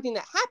is something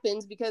that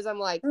happens because I'm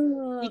like,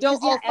 we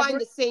don't all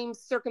find the same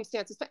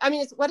circumstances. I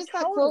mean, what is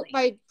that quote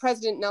by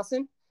President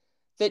Nelson?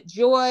 That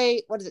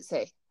joy, what does it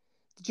say?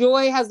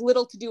 Joy has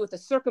little to do with the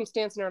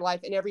circumstance in our life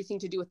and everything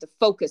to do with the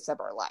focus of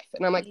our life.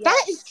 And I'm like,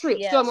 that is true.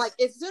 So I'm like,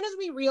 as soon as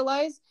we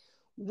realize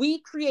we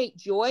create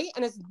joy,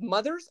 and as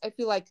mothers, I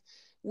feel like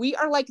we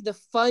are like the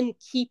fun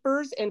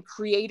keepers and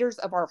creators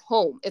of our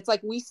home. It's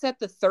like we set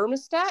the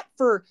thermostat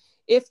for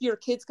if your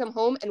kids come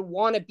home and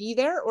want to be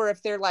there, or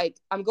if they're like,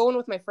 I'm going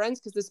with my friends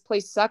because this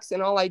place sucks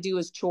and all I do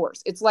is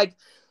chores. It's like,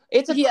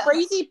 it's a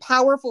crazy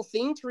powerful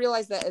thing to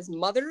realize that as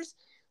mothers,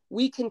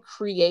 we can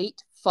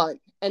create fun.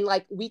 And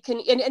like we can,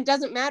 and it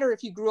doesn't matter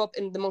if you grew up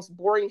in the most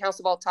boring house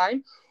of all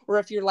time, or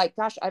if you're like,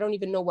 gosh, I don't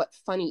even know what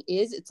funny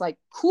is. It's like,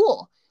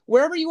 cool.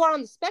 Wherever you are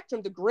on the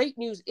spectrum, the great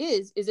news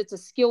is it's a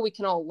skill we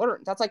can all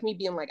learn. That's like me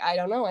being like, I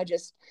don't know. I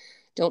just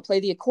don't play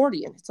the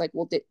accordion. It's like,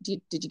 well, did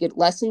you get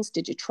lessons?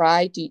 Did you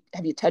try?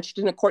 Have you touched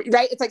an accordion?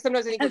 Right? It's like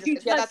sometimes I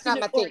think, that's not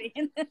my thing.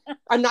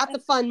 I'm not the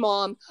fun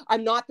mom.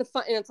 I'm not the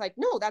fun. And it's like,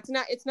 no,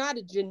 it's not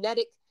a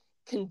genetic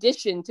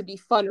condition to be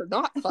fun or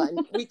not fun.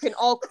 We can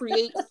all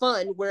create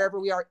fun wherever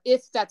we are,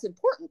 if that's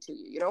important to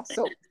you,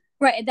 So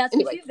right. And that's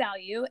what you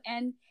value.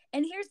 And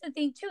here's the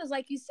thing too, is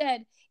like you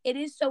said, it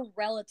is so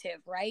relative,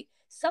 right?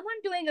 Someone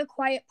doing a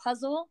quiet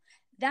puzzle,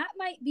 that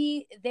might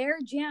be their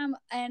jam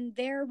and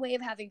their way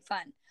of having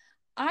fun.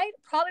 I'd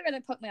probably rather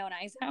put my own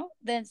eyes out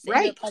than sit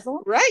in a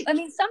puzzle. Right. I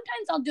mean,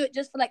 sometimes I'll do it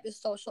just for like the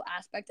social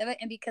aspect of it,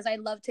 and because I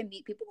love to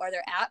meet people where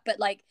they're at. But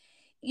like,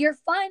 you're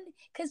fun,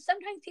 because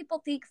sometimes people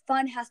think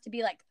fun has to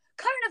be like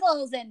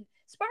carnivals and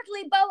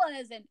sparkly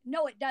boas, and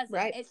no, it doesn't.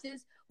 Right. It's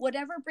just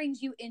whatever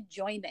brings you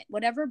enjoyment,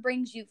 whatever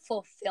brings you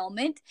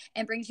fulfillment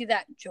and brings you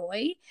that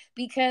joy,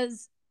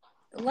 because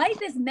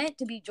life is meant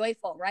to be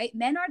joyful, right?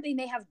 They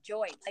may have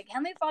joy. Like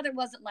Heavenly Father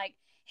wasn't like,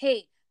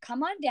 hey,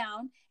 come on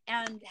down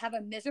and have a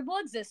miserable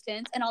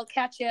existence and I'll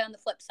catch you on the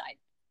flip side.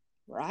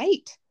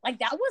 Right. Like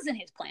that wasn't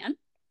his plan.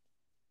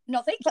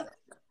 No, thank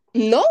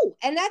you. No.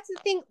 And that's the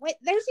thing.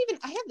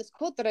 I have this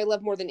quote that I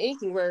love more than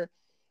anything where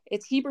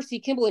it's Heber C.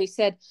 Kimball. And he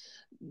said,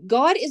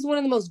 God is one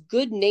of the most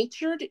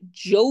good-natured,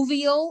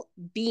 jovial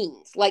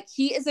beings. Like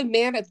he is a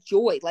man of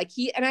joy.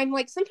 And I'm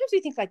like, sometimes we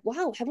think like,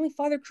 wow, Heavenly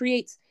Father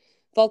creates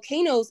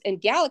volcanoes and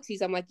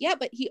galaxies. I'm like, yeah,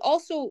 but he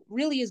also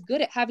really is good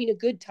at having a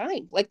good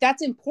time. Like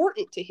that's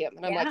important to him.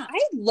 And I'm like, I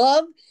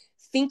love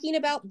thinking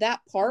about that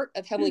part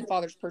of Heavenly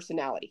Father's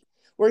personality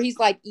where he's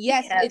like,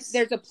 yes.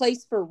 There's a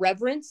place for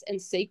reverence and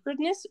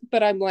sacredness,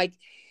 but I'm like,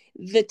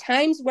 the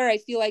times where I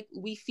feel like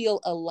we feel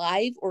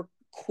alive or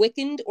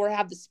quickened or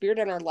have the spirit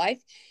in our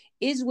life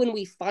is when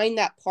we find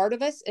that part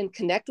of us and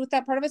connect with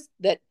that part of us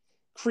that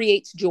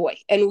creates joy.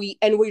 And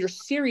we're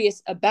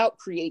serious about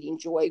creating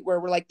joy, where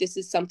we're like, this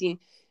is something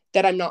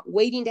that I'm not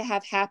waiting to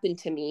have happen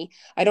to me.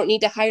 I don't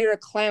need to hire a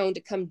clown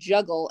to come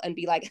juggle and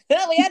be like,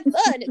 oh, we had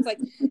fun. It's like,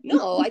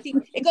 no, I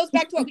think it goes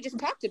back to what we just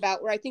talked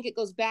about, where I think it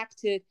goes back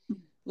to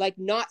like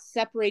not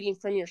separating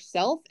from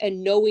yourself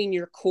and knowing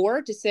your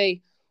core to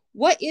say,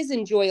 what is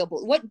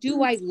enjoyable? What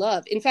do I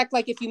love? In fact,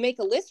 like if you make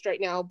a list right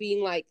now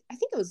being like, I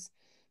think it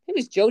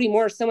was Jody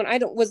Moore or someone,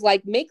 was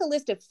like, make a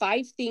list of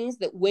 5 things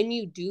that when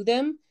you do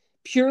them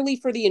purely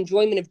for the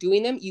enjoyment of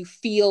doing them, you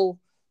feel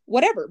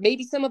whatever.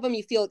 Maybe some of them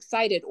you feel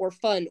excited or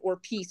fun or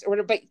peace or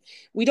whatever, but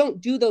we don't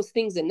do those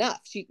things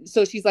enough.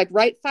 So she's like,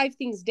 write 5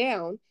 things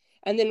down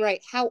and then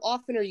write, how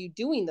often are you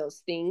doing those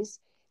things?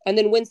 And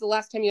then when's the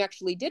last time you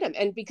actually did them?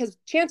 And because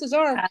chances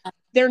are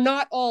they're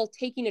not all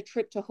taking a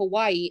trip to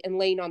Hawaii and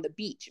laying on the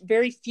beach.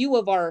 Very few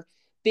of our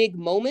big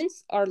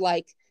moments are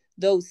like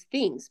those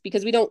things,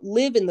 because we don't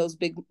live in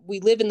we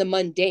live in the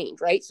mundane,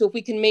 right? So if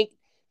we can make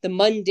the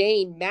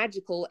mundane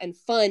magical and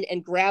fun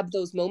and grab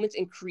those moments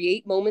and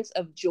create moments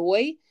of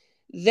joy,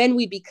 then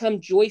we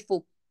become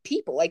joyful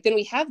people. Like then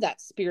we have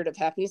that spirit of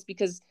happiness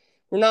because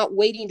we're not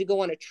waiting to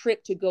go on a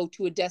trip to go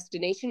to a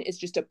destination. It's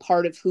just a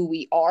part of who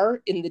we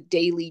are in the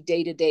daily,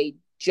 day-to-day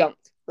junk,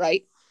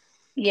 right?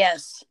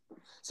 Yes.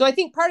 So I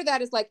think part of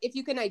that is like, if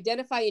you can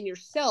identify in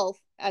yourself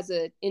as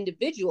an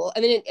individual,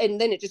 and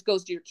then it just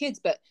goes to your kids,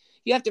 but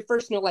you have to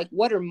first know, like,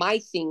 what are my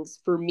things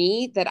for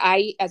me that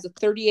I, as a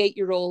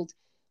 38-year-old,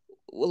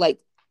 like,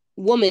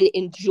 woman,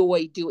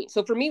 enjoy doing.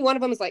 So for me, one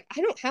of them is like, I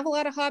don't have a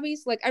lot of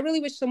hobbies. Like, I really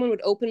wish someone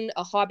would open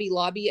a Hobby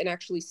Lobby and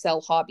actually sell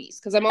hobbies,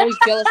 because I'm always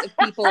jealous if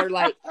people are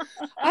like,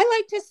 I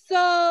like to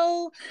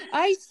sew,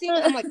 I sing.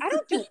 I'm like, I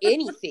don't do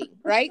anything,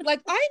 right?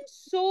 Like, I'm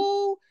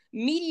so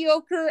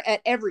mediocre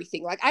at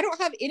everything. Like, I don't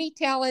have any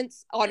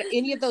talents on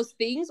any of those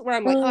things where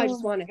I'm like, oh, I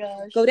just want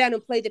to go down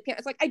and play the piano.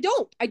 It's like, I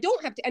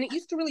don't have to. And it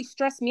used to really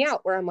stress me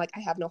out where I'm like, I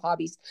have no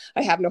hobbies.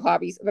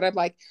 But I'm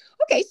like,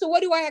 okay, so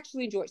what do I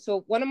actually enjoy?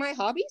 So one of my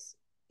hobbies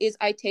is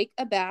I take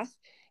a bath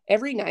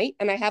every night,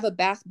 and I have a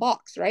bath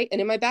box, right? And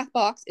in my bath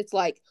box, it's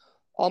like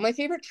all my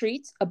favorite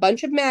treats, a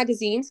bunch of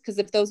magazines, because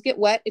if those get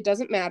wet, it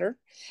doesn't matter.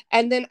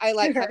 And then I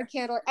like have a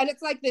candle, and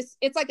it's like this,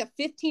 it's like a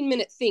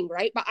 15-minute thing,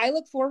 right? But I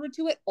look forward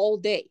to it all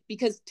day,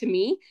 because to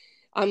me,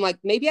 I'm like,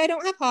 maybe I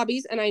don't have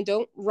hobbies and I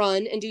don't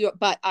run and do,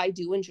 but I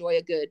do enjoy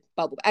a good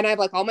bubble. And I have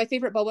like all my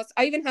favorite bubbles.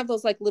 I even have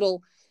those like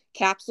little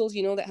capsules,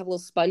 you know, that have little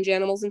sponge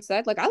animals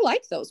inside. Like, I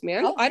like those,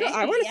 man. Okay,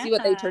 I want to see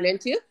what they turn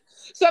into.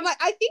 So I'm like,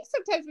 I think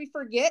sometimes we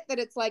forget that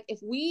it's like, if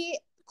we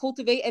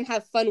cultivate and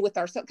have fun with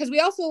ourselves, because we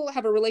also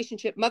have a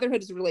relationship,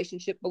 motherhood is a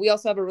relationship, but we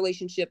also have a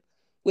relationship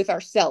with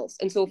ourselves.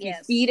 And so if you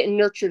feed and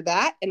nurture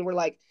that, and we're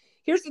like,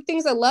 here's the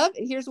things I love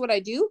and here's what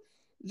I do,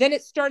 then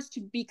it starts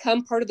to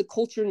become part of the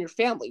culture in your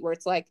family, where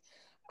it's like,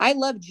 I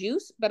love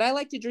juice, but I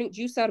like to drink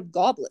juice out of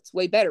goblets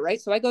way better,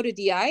 right? So I go to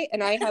DI,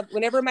 and I have,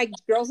 whenever my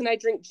girls and I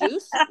drink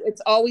juice,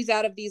 it's always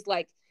out of these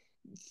like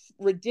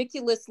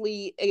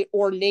ridiculously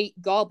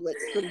ornate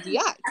goblets from DI,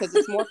 because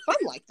it's more fun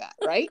like that,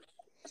 right?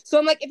 So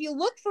I'm like, if you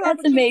look for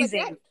opportunities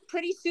like that,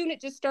 pretty soon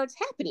it just starts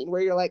happening,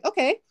 where you're like,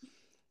 okay,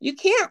 you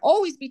can't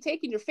always be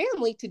taking your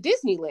family to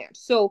Disneyland.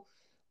 So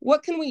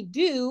what can we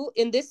do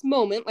in this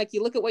moment? Like,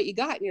 you look at what you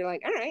got and you're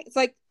like, all right, it's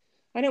like,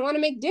 I didn't want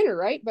to make dinner,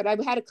 right? But I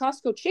had a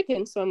Costco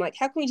chicken. So I'm like,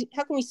 how can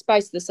we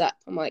spice this up?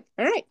 I'm like,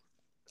 all right,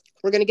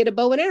 we're going to get a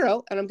bow and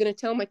arrow, and I'm going to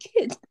tell my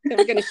kids that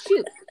we're going to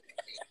shoot.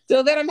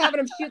 So then I'm having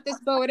them shoot this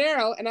bow and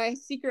arrow, and I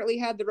secretly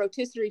had the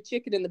rotisserie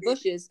chicken in the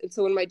bushes. And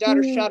so when my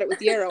daughter shot it with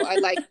the arrow, I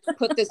like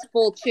put this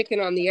full chicken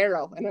on the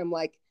arrow, and I'm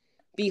like,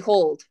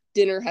 behold,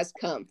 dinner has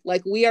come.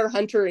 Like, we are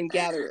hunter and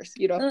gatherers,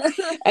 you know?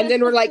 And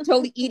then we're like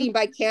totally eating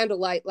by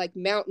candlelight, like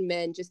mountain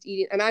men just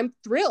eating. And I'm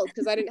thrilled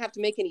because I didn't have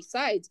to make any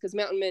sides, because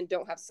mountain men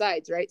don't have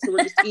sides, right? So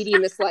we're just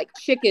eating this like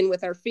chicken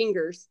with our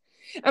fingers.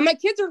 And my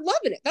kids are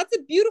loving it. That's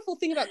a beautiful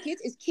thing about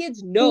kids, is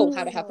kids know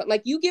how to have fun.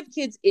 Like, you give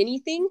kids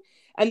anything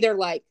and they're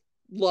like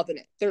loving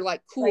it. They're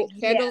like, cool.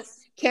 Like,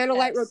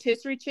 candlelight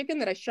rotisserie chicken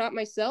that I shot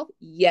myself.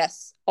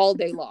 Yes. All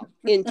day long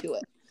into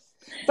it.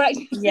 But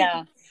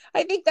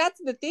I think that's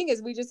the thing,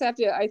 is we just have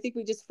to, I think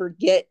we just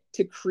forget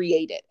to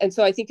create it. And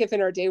so I think if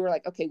in our day we're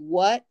like, okay,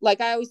 what, like,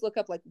 I always look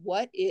up, like,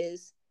 what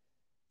is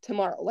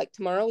tomorrow? Like,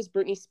 tomorrow is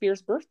Britney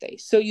Spears' birthday.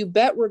 So you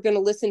bet we're going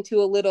to listen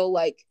to a little,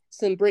 like,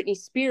 some Britney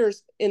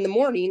Spears in the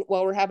morning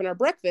while we're having our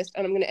breakfast,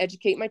 and I'm going to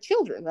educate my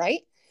children,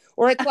 right?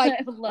 Or it's like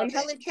on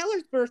Helen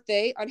Keller's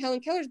birthday,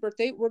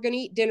 we're going to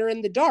eat dinner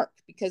in the dark,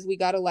 because we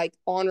got to like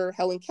honor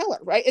Helen Keller,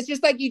 right? It's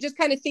just like, you just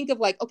kind of think of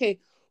like, okay,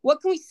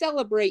 what can we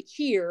celebrate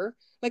here?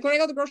 Like, when I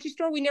go to the grocery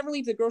store, we never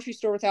leave the grocery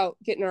store without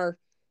getting our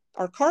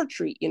car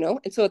treat, you know?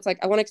 And so it's like,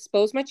 I want to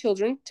expose my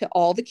children to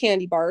all the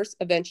candy bars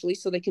eventually,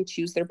 so they can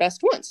choose their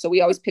best ones. So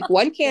we always pick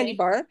one candy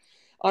bar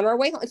on our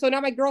way home. And so now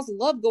my girls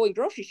love going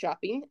grocery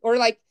shopping. Or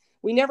like,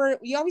 we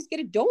always get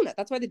a donut.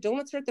 That's why the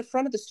donuts are at the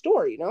front of the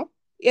store, you know?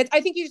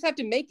 I think you just have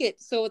to make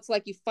it so it's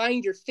like, you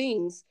find your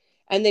things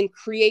and then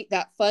create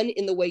that fun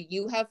in the way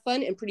you have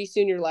fun. And pretty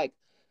soon you're like,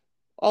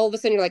 all of a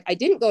sudden you're like, I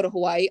didn't go to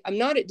Hawaii, I'm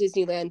not at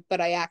Disneyland,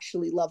 but I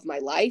actually love my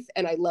life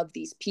and I love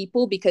these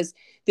people, because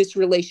this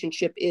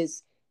relationship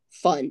is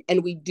fun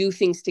and we do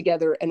things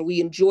together and we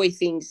enjoy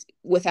things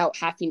without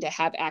having to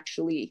have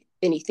actually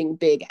anything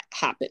big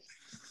happen.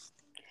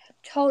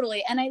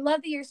 Totally. And I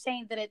love that you're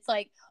saying that it's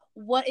like,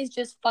 what is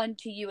just fun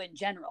to you in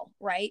general,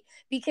 right?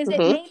 Because it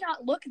may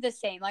not look the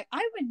same. Like,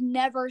 I would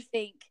never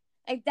think,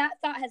 like, that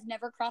thought has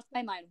never crossed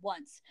my mind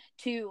once,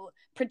 to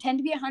pretend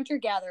to be a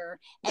hunter-gatherer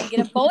and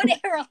get a bow and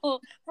arrow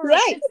for a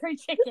rotisserie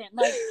chicken.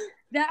 Like,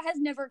 that has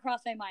never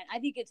crossed my mind. I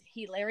think it's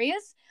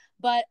hilarious,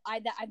 but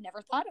I've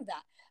never thought of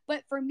that.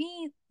 But for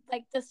me,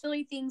 like, the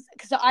silly things,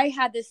 because I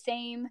had the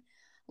same,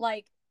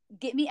 like,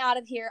 get me out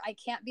of here. I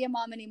can't be a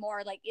mom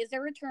anymore. Like, is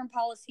there a return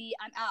policy?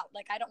 I'm out.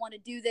 Like, I don't want to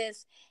do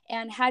this.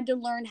 And had to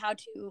learn how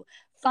to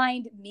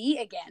find me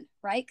again,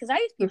 right? Because I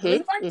used to be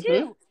really fun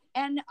too.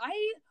 And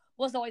I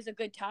was always a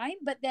good time.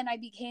 But then I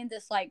became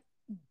this like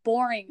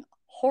boring,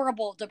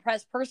 horrible,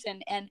 depressed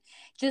person, and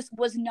just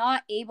was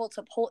not able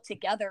to pull it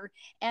together.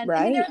 And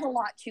I mean, there's a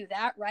lot to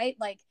that, right?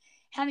 Like,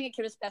 having a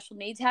kid with special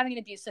needs, having an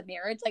abusive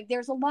marriage, like,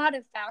 there's a lot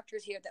of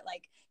factors here that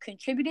like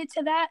contributed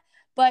to that.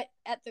 But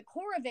at the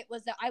core of it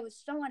was that I was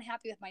so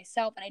unhappy with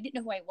myself and I didn't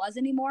know who I was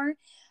anymore.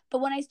 But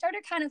when I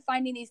started kind of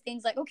finding these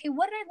things, like, okay,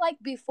 what did I like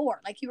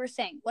before? Like you were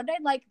saying, what did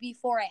I like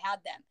before I had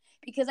them?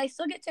 Because I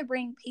still get to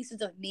bring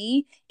pieces of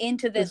me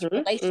into this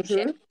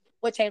relationship,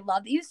 which I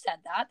love that you said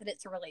that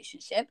it's a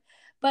relationship.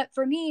 But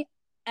for me,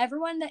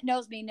 everyone that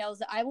knows me knows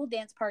that I will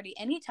dance party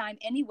anytime,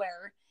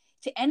 anywhere,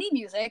 to any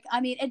music.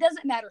 I mean, it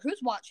doesn't matter who's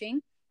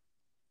watching.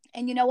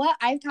 And you know what?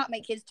 I've taught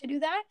my kids to do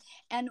that.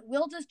 And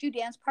we'll just do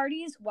dance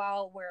parties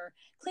while we're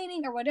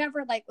cleaning or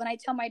whatever. Like when I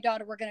tell my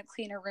daughter we're going to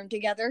clean her room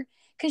together,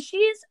 because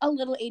she's a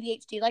little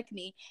ADHD like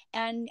me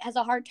and has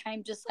a hard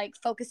time just like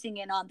focusing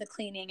in on the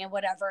cleaning and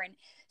whatever. And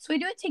so we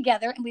do it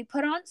together and we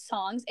put on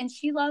songs. And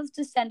she loves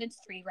Descendants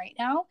 3 right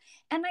now.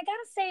 And I got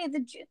to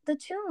say, the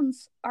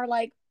tunes are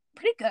like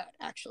pretty good,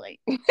 actually.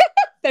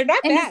 They're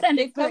not And bad.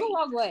 Descendants They've come 3. a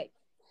long way.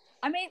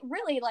 I mean,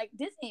 really, like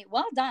Disney,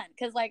 well done.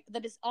 Because like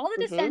all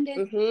the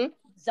Descendants,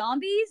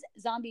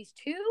 Zombies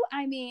 2.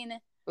 I mean,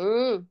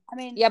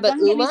 yeah, but don't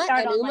get me Uma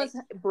started and on, Uma's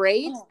like,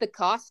 braids, the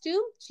costume,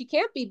 she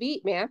can't be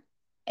beat, man.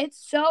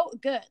 it's so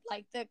good.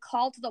 Like the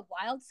Call to the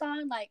Wild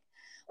song, like,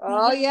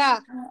 Oh yeah.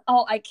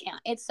 oh, I can't.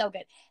 It's so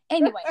good.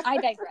 Anyway, I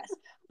digress.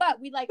 But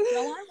we like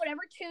throw on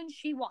whatever tune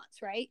she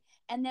wants, right?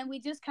 And then we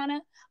just kind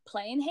of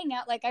play and hang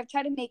out. Like I've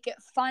tried to make it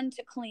fun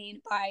to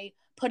clean by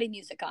putting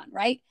music on,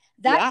 right?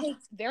 That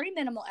takes very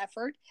minimal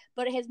effort,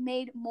 but it has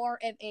made more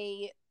of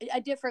a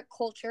different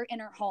culture in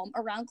our home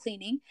around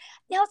cleaning.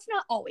 Now it's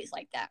not always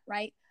like that,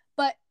 right?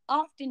 But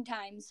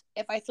oftentimes,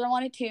 if I throw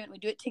on a tune, we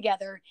do it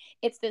together,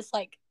 it's this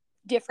like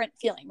different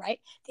feeling, right?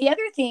 The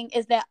other thing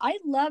is that I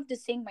love to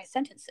sing my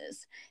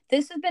sentences.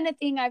 This has been a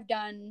thing I've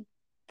done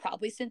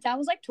probably since I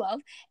was like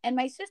 12. And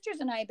my sisters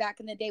and I back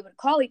in the day would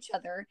call each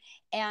other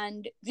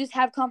and just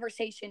have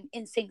conversation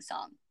in sing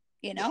song,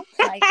 you know?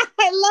 Like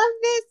I love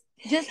this.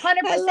 Just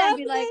 100%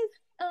 be like,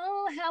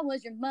 oh, how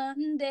was your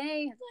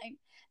Monday? Like,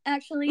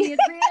 actually, it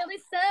really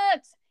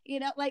sucks. You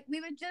know, like we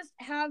would just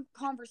have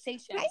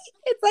conversations. Right?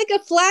 It's like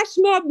a flash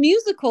mob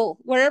musical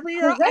wherever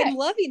you're. Correct. I'm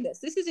loving this.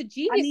 This is a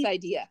genius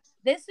idea.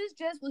 This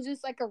was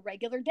just like a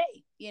regular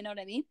day. You know what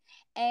I mean?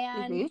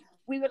 And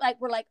we're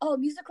like, oh,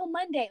 musical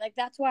Monday. Like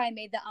that's why I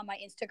made that on my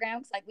Instagram.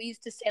 Cause like we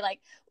used to say like,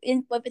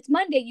 if it's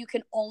Monday, you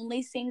can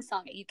only sing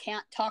song. You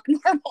can't talk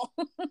normal.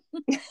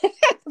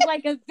 It's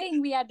like a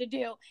thing we had to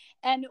do,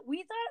 and we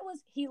thought it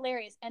was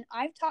hilarious. And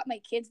I've taught my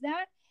kids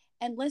that.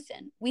 And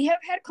listen, we have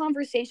had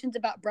conversations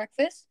about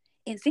breakfast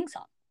in sing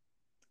song.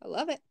 I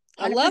love it.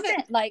 100%. I love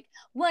it. Like,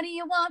 what do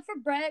you want for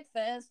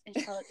breakfast? And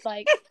Charlotte's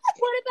like,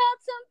 what about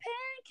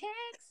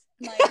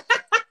some pancakes? I'm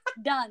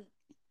like, done.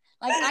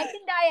 Like, I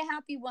can die a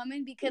happy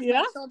woman because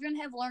my children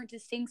have learned to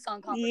sing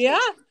song conversation. Yeah.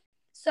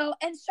 So,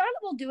 and Charlotte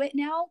will do it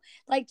now,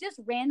 like just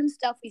random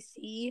stuff we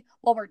see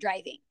while we're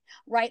driving,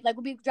 right? Like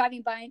we'll be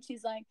driving by and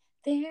she's like,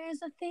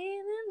 there's a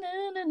feeling,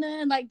 na, na,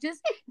 na, like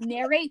just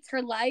narrates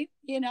her life,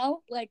 you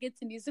know, like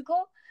it's a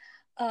musical.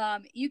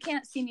 You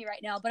can't see me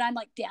right now, but I'm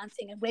like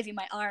dancing and waving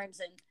my arms,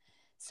 and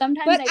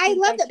sometimes but I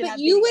love that. But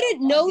you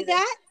wouldn't know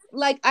that.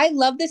 Like, I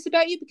love this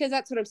about you because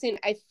that's what I'm saying.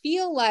 I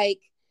feel like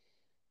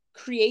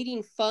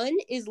creating fun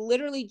is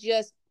literally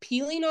just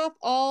peeling off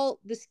all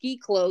the ski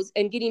clothes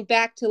and getting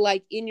back to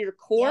like in your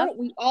core.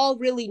 We all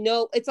really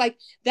know it's like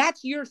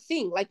that's your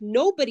thing. Like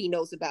nobody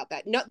knows about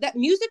that. No, that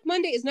Music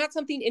Monday is not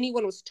something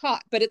anyone was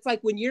taught, but it's like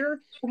when you're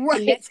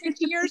connected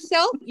to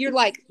yourself, you're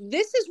like,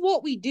 this is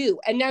what we do.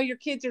 And now your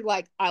kids are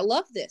like, I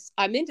love this.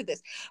 I'm into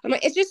this. I'm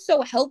like, it's just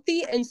so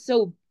healthy. And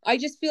so I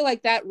just feel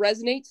like that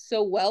resonates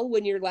so well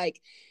when you're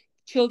like,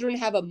 children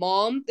have a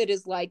mom that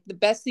is like the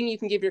best thing you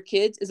can give your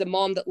kids is a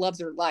mom that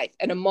loves her life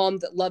and a mom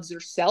that loves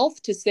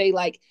herself to say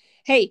like,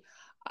 hey,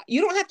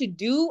 you don't have to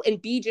do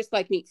and be just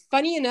like me.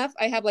 Funny enough,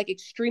 I have like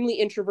extremely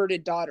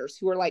introverted daughters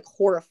who are like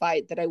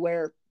horrified that I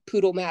wear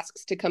poodle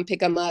masks to come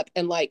pick them up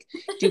and like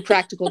do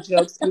practical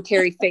jokes and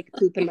carry fake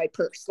poop in my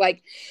purse.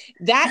 Like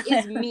that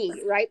is me,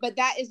 right? But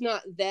that is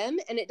not them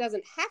and it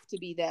doesn't have to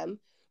be them.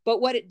 But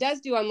what it does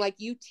do, I'm like,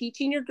 you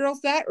teaching your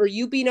girls that or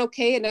you being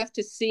okay enough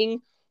to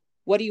sing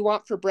what do you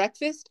want for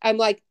breakfast? I'm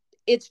like,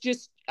 it's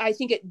just, I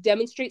think it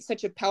demonstrates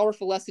such a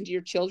powerful lesson to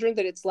your children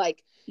that it's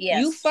like,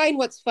 you find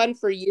what's fun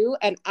for you.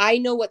 And I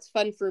know what's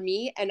fun for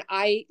me. And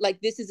I like,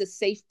 this is a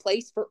safe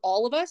place for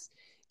all of us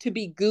to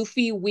be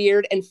goofy,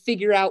 weird, and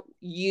figure out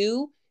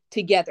you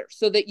together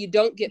so that you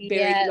don't get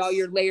buried in all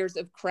your layers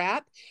of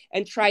crap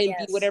and try and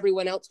be what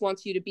everyone else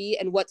wants you to be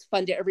and what's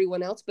fun to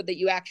everyone else. But that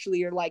you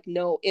actually are like,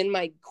 no, in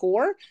my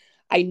core,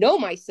 I know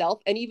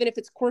myself. And even if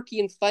it's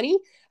quirky and funny,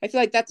 I feel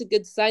like that's a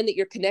good sign that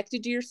you're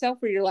connected to yourself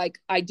where you're like,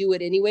 I do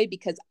it anyway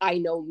because I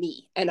know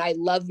me and I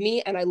love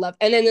me and I love,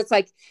 and then it's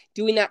like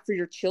doing that for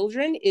your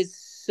children is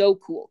so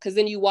cool. Cause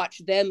then you watch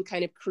them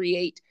kind of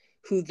create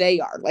who they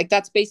are. Like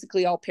that's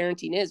basically all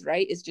parenting is,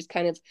 right? It's just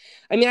kind of,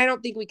 I mean, I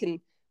don't think we can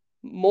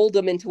mold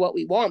them into what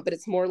we want, but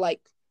it's more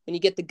like when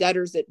you get the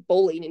gutters at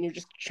bowling and you're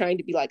just trying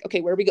to be like,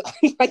 okay, where are we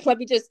going? Like, let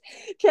me just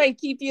try and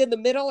keep you in the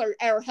middle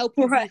or help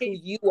you be who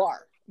you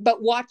are.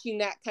 But watching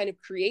that kind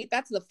of create,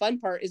 that's the fun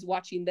part is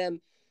watching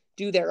them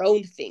do their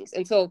own things.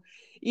 And so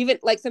even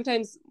like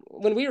sometimes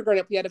when we were growing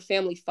up, we had a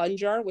family fun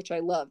jar, which I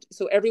loved.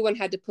 So everyone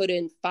had to put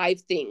in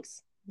 5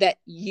 things that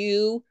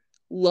you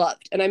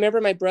loved. And I remember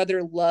my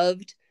brother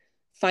loved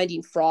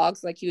finding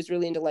frogs. Like he was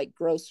really into like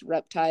gross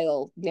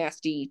reptile,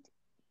 nasty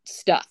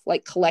stuff,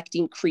 like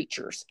collecting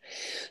creatures.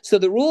 So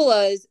the rule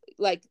was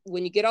like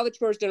when you get all the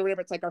chores done or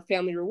whatever, it's like our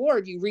family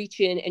reward, you reach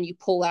in and you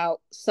pull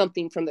out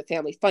something from the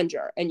family fun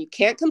jar, and you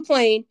can't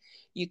complain,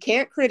 you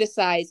can't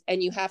criticize,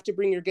 and you have to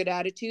bring your good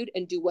attitude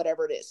and do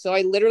whatever it is. So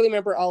I literally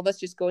remember all of us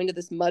just going to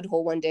this mud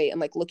hole one day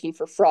and like looking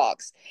for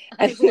frogs.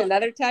 And then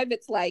another time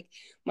it's like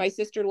my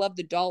sister loved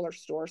the dollar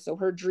store. So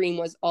her dream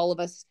was all of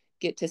us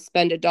get to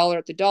spend $1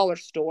 at the dollar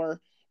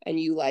store, and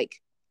you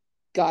like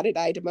got an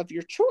item of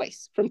your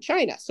choice from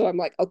China. So I'm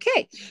like,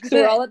 okay, so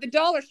we're all at the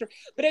dollar store.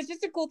 But it's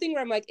just a cool thing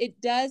where I'm like,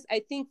 it does.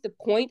 I think the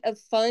point of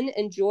fun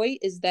and joy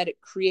is that it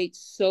creates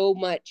so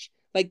much,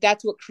 like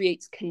that's what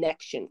creates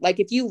connection.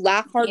 Like if you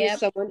laugh hard with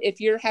someone, if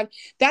you're having,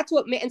 that's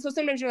what, and so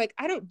sometimes you're like,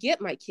 I don't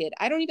get my kid.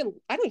 I don't even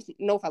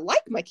know if I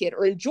like my kid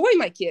or enjoy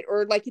my kid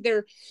or like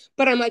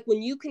but I'm like,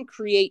 when you can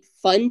create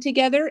fun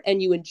together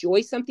and you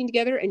enjoy something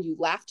together and you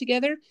laugh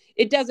together,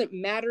 it doesn't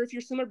matter if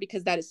you're similar,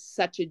 because that is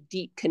such a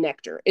deep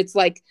connector. It's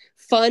like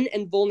fun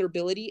and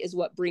vulnerability is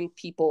what bring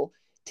people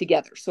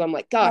together. So I'm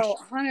like, gosh,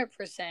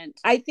 100%.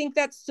 I think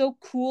that's so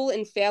cool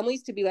in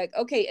families to be like,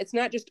 okay, it's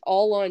not just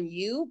all on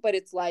you, but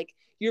it's like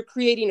you're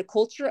creating a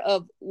culture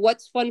of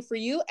what's fun for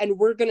you, and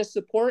we're going to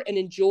support and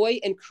enjoy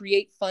and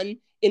create fun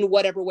in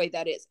whatever way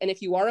that is. And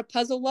if you are a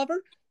puzzle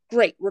lover,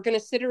 great. We're going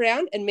to sit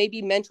around and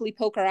maybe mentally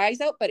poke our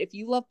eyes out. But if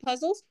you love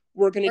puzzles,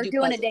 we're going to do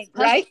puzzles, a dang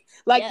puzzle, right?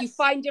 Like you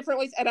find different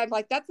ways. And I'm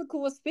like, that's the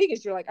coolest thing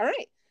is you're like, all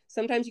right,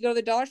 sometimes you go to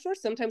the dollar store.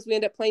 Sometimes we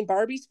end up playing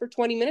Barbies for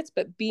 20 minutes,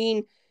 but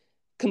being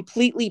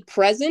completely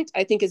present,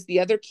 I think, is the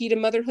other key to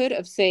motherhood,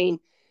 of saying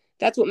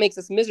that's what makes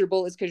us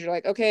miserable, is because you're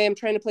like, okay, I'm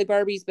trying to play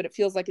Barbies, but it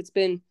feels like it's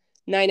been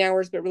 9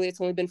 hours, but really it's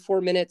only been 4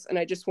 minutes. And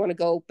I just want to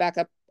go back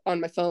up on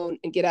my phone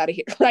and get out of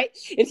here. Right.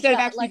 Instead of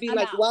actually being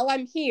like, while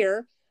I'm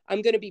here,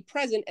 I'm going to be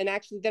present. And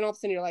actually then all of a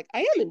sudden you're like,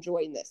 I am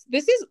enjoying this.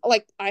 This is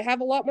like, I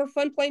have a lot more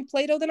fun playing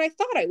Play-Doh than I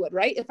thought I would.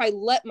 Right. If I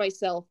let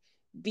myself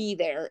be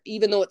there,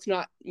 even though it's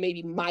not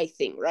maybe my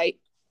thing. Right.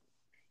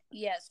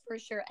 Yes, for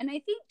sure. And I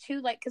think too,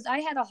 like, cause I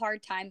had a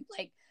hard time,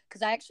 like,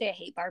 cause I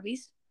hate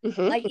Barbies.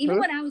 Like even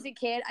when I was a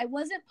kid, I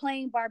wasn't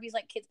playing Barbies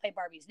like kids play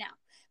Barbies now.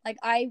 Like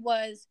I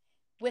was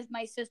with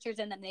my sisters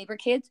and the neighbor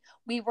kids.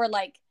 We were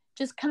like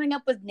just coming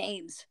up with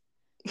names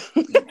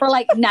for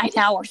like 9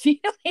 hours. You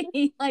know what I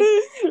mean? Like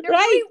there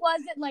really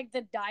wasn't like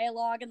the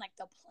dialogue and like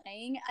the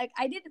playing.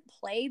 I didn't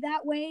play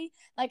that way.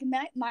 Like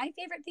my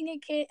favorite thing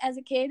as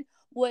a kid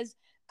was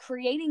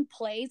creating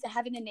plays and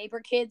having the neighbor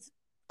kids.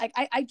 Like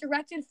I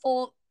directed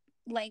full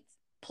length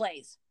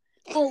plays,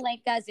 full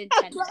length as in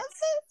 10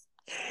 minutes.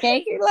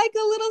 Okay, you're like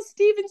a little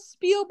Steven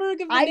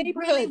Spielberg of the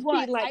neighborhood. Really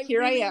was. Like,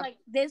 here I am. Like,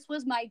 this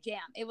was my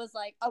jam. It was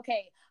like,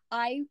 okay,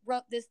 I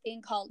wrote this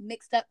thing called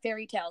Mixed Up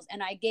Fairy Tales,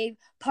 and I gave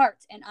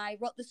parts, and I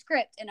wrote the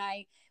script, and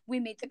we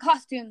made the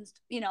costumes,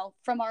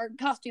 from our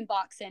costume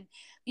box, and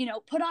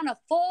put on a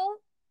full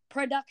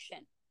production.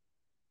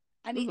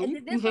 I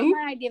mean, this was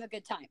my idea of a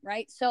good time,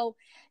 right? So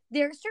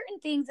there are certain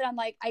things that I'm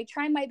like, I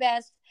try my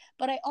best,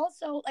 but I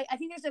also like, I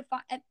think there's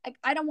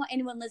I don't want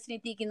anyone listening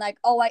thinking like,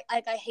 oh, I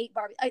hate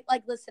Barbie.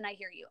 Listen, I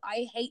hear you.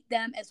 I hate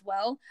them as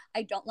well.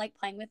 I don't like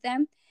playing with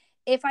them.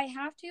 If I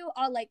have to,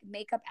 I'll like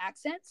make up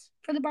accents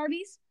for the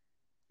Barbies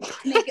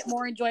to make it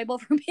more enjoyable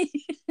for me,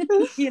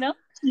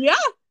 Yeah.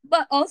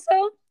 But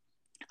also,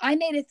 I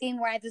made a thing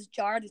where I have this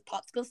jar, these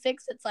popsicle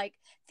sticks. It's like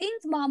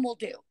things mom will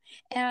do.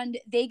 And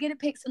they get to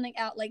pick something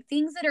out, like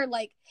things that are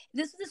like,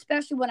 this is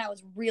especially when I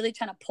was really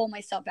trying to pull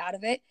myself out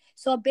of it.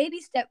 So a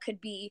baby step could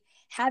be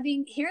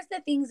here's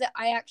the things that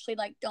I actually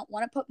like don't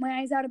want to put my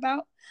eyes out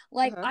about.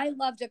 Like I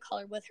love to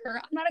color with her.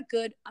 I'm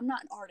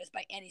not an artist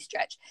by any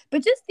stretch,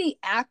 but just the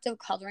act of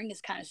coloring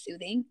is kind of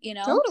soothing,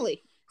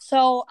 Totally.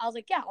 So I was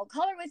like, yeah, I'll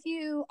color with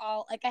you.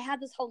 I had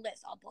this whole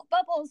list. I'll blow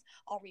bubbles.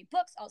 I'll read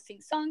books. I'll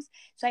sing songs.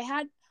 So I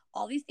had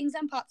all these things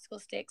on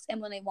popsicle sticks.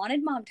 And when they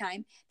wanted mom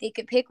time, they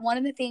could pick one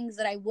of the things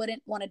that I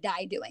wouldn't want to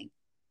die doing.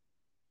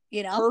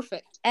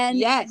 Perfect.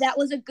 And that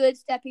was a good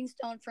stepping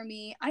stone for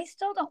me. I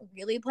still don't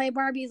really play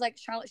Barbies. Like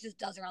Charlotte just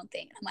does her own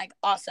thing. I'm like,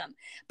 awesome.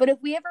 But if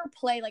we ever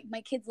play, like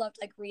my kids love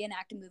to like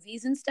reenact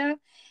movies and stuff,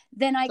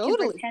 then I can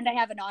pretend I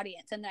have an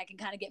audience and then I can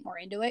kind of get more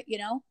into it,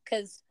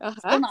 because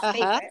still not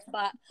favorite,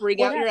 but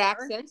bring out your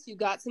accents. You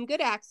got some good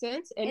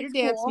accents and your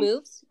dance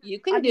moves. You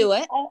can do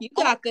it. You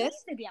got this.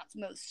 The dance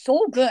moves.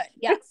 So good.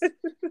 Yes.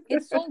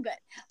 It's so good.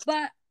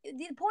 But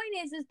the point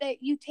is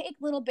that you take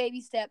little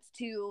baby steps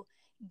to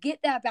get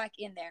that back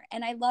in there.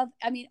 And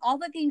all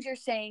the things you're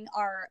saying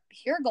are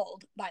pure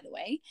gold, by the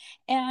way.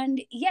 And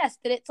yes,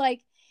 that it's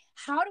like,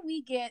 how do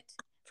we get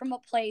from a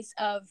place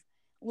of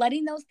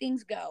letting those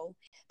things go?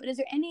 But is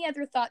there any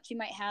other thoughts you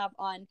might have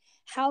on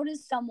how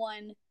does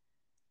someone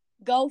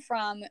go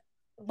from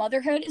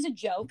motherhood is a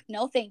joke,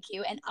 no thank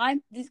you, and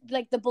I'm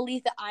like the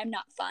belief that I'm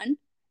not fun,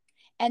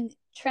 and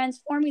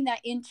transforming that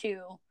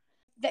into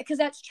that, because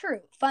that's true.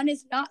 Fun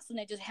is not something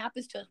that just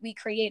happens to us. We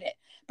create it.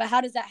 But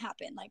how does that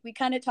happen? Like we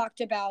kind of talked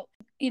about,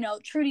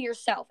 true to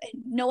yourself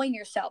and knowing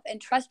yourself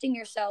and trusting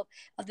yourself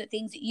of the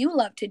things that you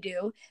love to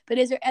do. But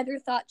is there other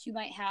thoughts you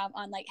might have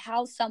on like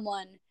how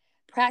someone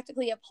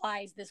practically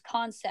applies this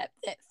concept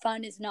that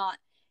fun is not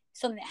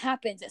something that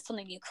happens, it's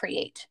something you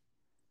create?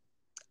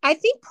 I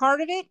think part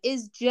of it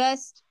is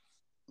just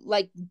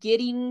like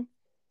getting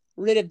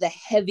rid of the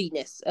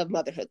heaviness of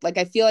motherhood. Like,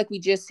 I feel like we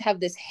just have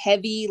this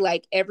heavy,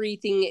 like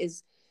everything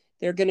is,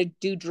 they're going to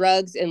do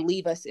drugs and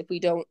leave us if we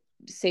don't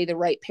say the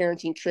right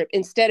parenting trip,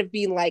 instead of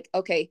being like,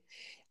 okay,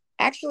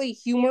 actually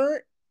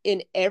humor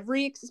in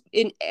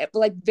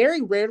like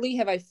very rarely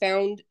have I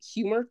found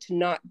humor to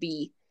not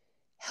be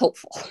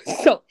helpful.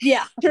 So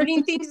Yeah.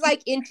 turning things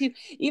like into,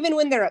 even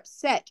when they're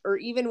upset or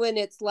even when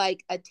it's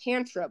like a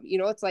tantrum, you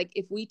know, it's like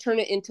if we turn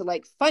it into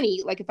like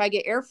funny, like if I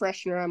get air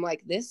freshener, I'm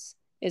like, this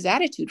is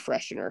attitude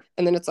freshener.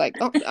 And then it's like,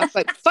 oh, that's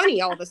like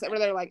funny all of a sudden, where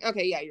they're like,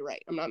 okay, yeah, you're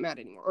right, I'm not mad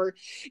anymore. Or,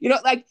 you know,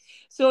 like,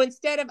 so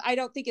instead of, I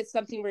don't think it's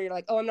something where you're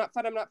like, oh, I'm not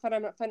fun, I'm not fun,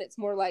 I'm not fun. It's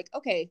more like,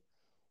 okay,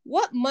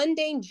 what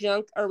mundane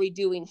junk are we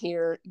doing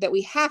here that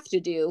we have to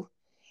do?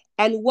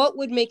 And what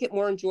would make it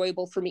more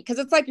enjoyable for me? Because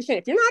it's like you're saying,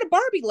 if you're not a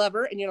Barbie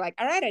lover and you're like,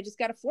 all right, I just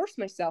got to force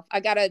myself, I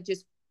got to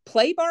just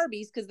play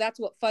Barbies because that's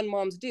what fun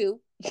moms do.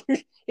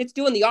 It's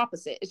doing the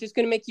opposite. It's just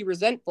going to make you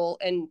resentful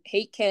and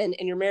hate Ken,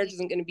 and your marriage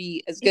isn't going to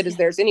be as good as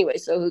theirs anyway.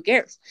 So who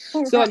cares?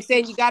 Right. So I'm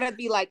saying you got to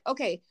be like,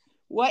 okay,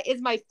 what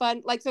is my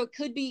fun? Like, so it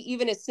could be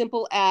even as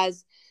simple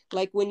as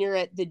like when you're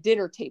at the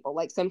dinner table,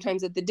 like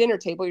sometimes at the dinner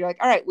table, you're like,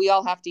 all right, we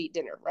all have to eat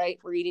dinner, right?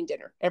 We're eating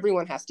dinner.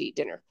 Everyone has to eat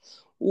dinner.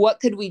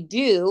 What could we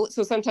do?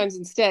 So sometimes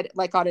instead,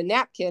 like on a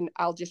napkin,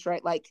 I'll just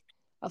write like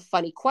a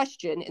funny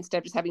question instead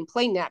of just having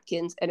plain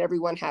napkins and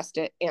everyone has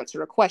to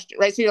answer a question,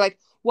 right? So you're like,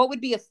 what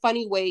would be a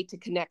funny way to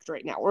connect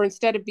right now? Or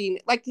instead of being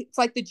like, it's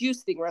like the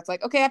juice thing where it's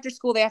like, okay, after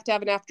school, they have to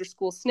have an after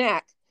school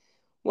snack.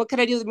 What could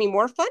I do to be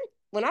more fun?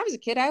 When I was a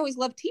kid, I always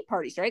loved tea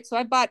parties, right? So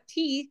I bought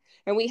tea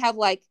and we have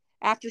like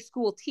after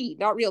school tea,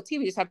 not real tea.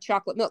 We just have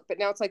chocolate milk. But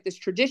now it's like this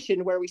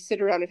tradition where we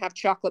sit around and have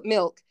chocolate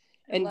milk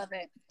and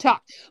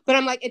talk. But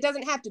I'm like, it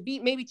doesn't have to be,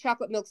 maybe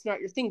chocolate milk's not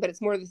your thing, but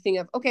it's more the thing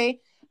of, okay,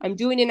 I'm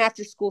doing an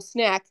after school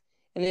snack.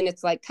 And then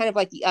it's like kind of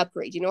like the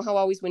upgrade. You know how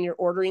always when you're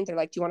ordering, they're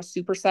like, do you want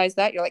to supersize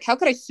that? You're like, how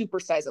could I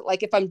supersize it?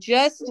 Like if I'm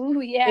just,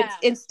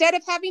 instead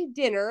of having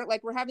dinner,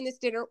 like we're having this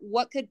dinner,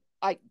 what could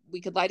we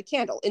could light a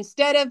candle.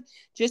 Instead of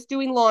just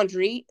doing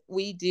laundry,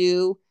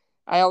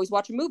 I always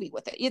watch a movie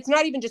with it. It's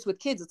not even just with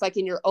kids. It's like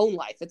in your own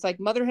life. It's like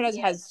motherhood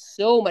has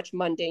so much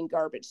mundane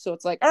garbage. So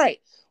it's like, all right,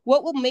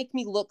 what will make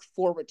me look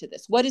forward to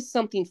this? What is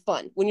something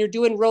fun? When you're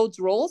doing Rhodes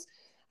rolls,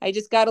 I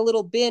just got a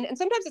little bin. And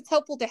sometimes it's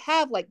helpful to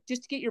have like,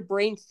 just to get your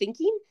brain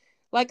thinking.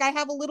 Like I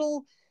have a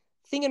little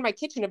thing in my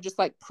kitchen of just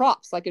like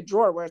props, like a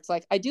drawer where it's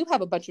like, I do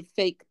have a bunch of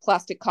fake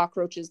plastic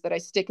cockroaches that I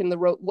stick in the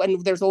road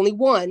when there's only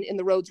one in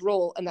the Rhodes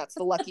roll. And that's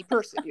the lucky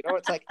person. You know,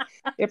 it's like,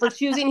 if we're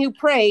choosing who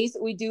prays,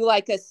 we do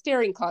like a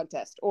staring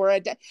contest or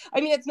I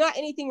mean, it's not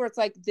anything where it's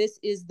like, this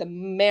is the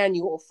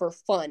manual for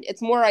fun.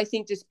 It's more, I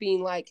think, just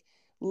being like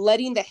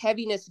letting the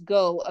heaviness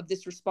go of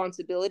this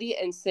responsibility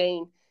and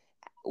saying,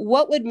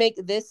 what would make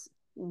this,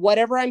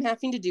 whatever I'm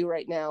having to do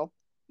right now,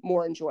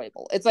 more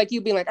enjoyable. It's like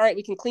you being like, all right,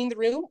 we can clean the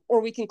room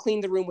or we can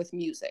clean the room with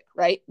music,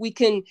 right? We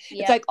can,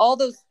 it's like all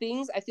those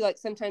things. I feel like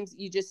sometimes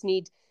you just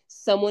need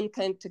someone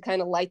to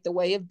kind of light the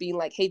way of being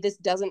like, hey, this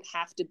doesn't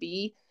have to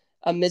be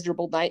a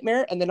miserable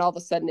nightmare. And then all of a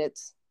sudden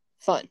it's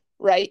fun,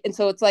 right? And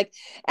so it's like,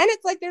 and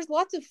it's like, there's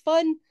lots of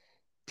fun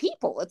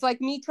people. It's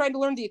like me trying to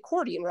learn the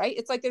accordion, right?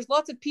 It's like, there's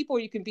lots of people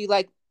where you can be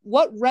like,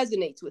 what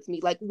resonates with me?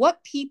 Like,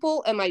 what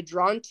people am I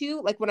drawn to?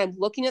 Like when I'm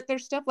looking at their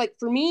stuff, like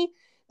for me,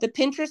 the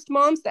Pinterest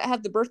moms that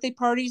have the birthday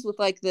parties with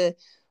like the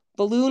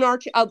balloon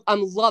arch, I'm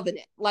loving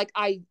it. Like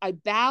I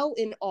bow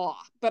in awe,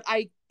 but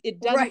it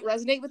doesn't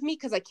resonate with me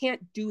because I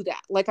can't do that.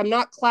 Like I'm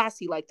not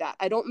classy like that.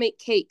 I don't make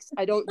cakes.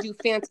 I don't do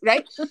fancy,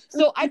 right?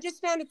 So I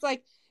just found it's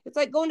like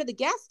going to the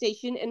gas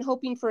station and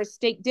hoping for a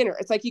steak dinner.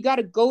 It's like you got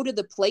to go to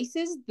the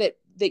places that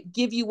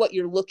give you what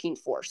you're looking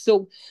for.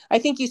 So I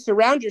think you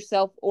surround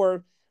yourself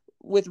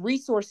with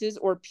resources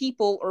or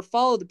people or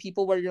follow the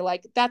people where you're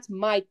like, that's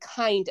my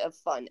kind of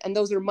fun. And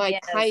those are my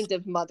kind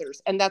of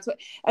mothers. And that's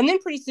and then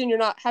pretty soon you're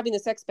not having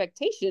this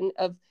expectation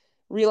of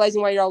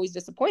realizing why you're always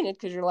disappointed.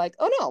 Cause you're like,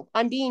 oh no,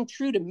 I'm being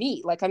true to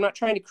me. Like, I'm not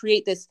trying to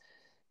create this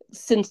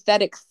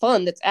synthetic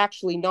fun that's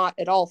actually not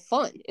at all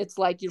fun. It's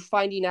like, you're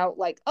finding out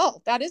like,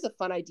 oh, that is a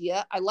fun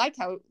idea. I like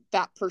how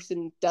that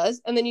person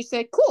does. And then you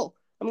say, cool,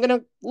 I'm going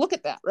to look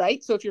at that.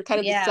 Right. So if you're kind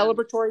of the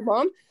celebratory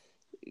mom,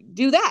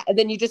 do that. And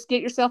then you just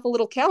get yourself a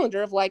little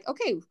calendar of like,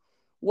 okay,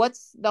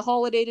 what's the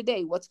holiday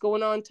today? What's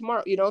going on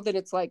tomorrow? You know, then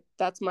it's like,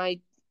 that's my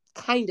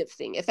kind of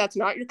thing. If that's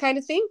not your kind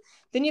of thing,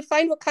 then you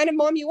find what kind of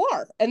mom you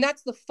are. And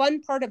that's the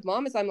fun part of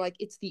mom is I'm like,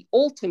 it's the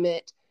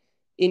ultimate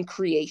in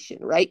creation,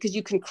 right? Because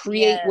you can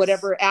create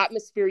whatever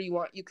atmosphere you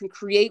want. You can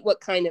create what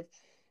kind of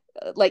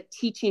like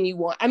teaching you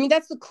want. I mean,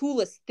 that's the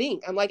coolest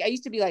thing. I'm like, I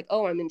used to be like,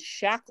 oh, I'm in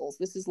shackles.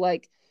 This is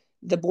like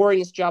the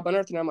boringest job on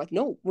earth. And I'm like,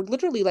 no, we're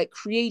literally like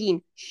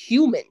creating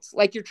humans.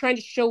 Like you're trying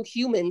to show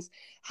humans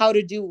how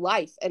to do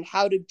life and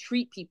how to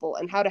treat people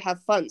and how to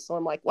have fun. So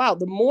I'm like, wow,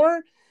 the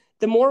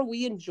more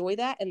we enjoy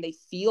that and they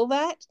feel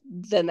that,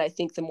 then I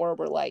think the more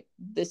we're like,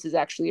 this is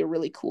actually a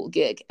really cool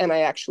gig. And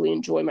I actually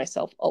enjoy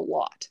myself a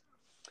lot.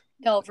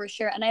 No, for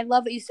sure. And I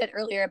love what you said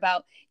earlier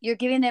about you're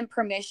giving them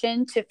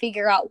permission to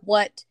figure out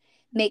what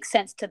makes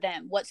sense to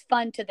them, what's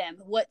fun to them,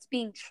 what's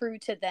being true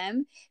to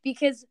them.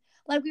 Because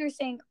like we were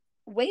saying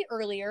way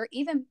earlier,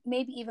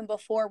 maybe even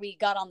before we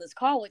got on this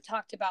call, we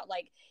talked about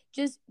like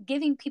just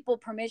giving people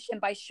permission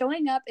by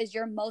showing up as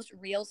your most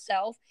real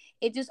self.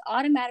 It just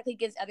automatically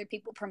gives other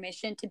people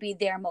permission to be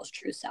their most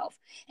true self.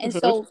 And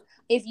so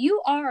if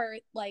you are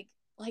like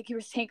you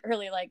were saying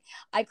earlier, like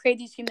I create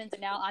these humans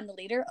and now I'm the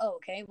leader. Oh,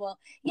 okay. Well,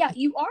 yeah,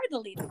 you are the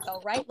leader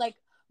though, right? Like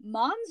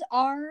moms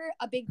are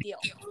a big deal.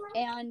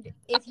 And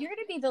if you're going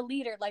to be the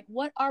leader, like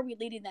what are we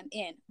leading them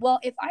in? Well,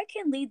 if I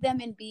can lead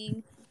them in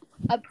being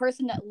a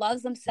person that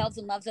loves themselves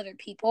and loves other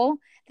people,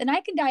 then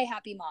I can die a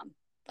happy mom.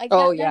 Like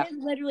that is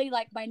literally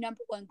like my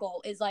number one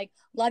goal is like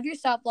love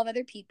yourself, love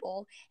other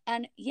people.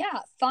 And yeah,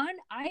 fun.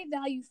 I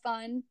value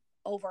fun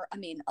over, I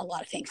mean, a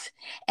lot of things.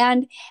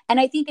 And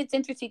I think it's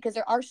interesting because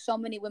there are so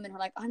many women who are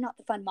like, I'm not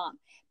the fun mom.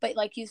 But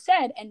like you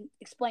said and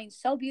explained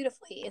so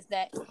beautifully is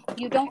that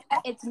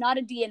it's not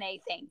a DNA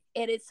thing.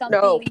 It is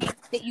something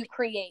that you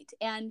create.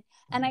 And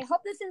I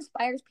hope this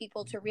inspires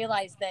people to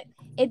realize that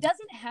it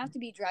doesn't have to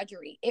be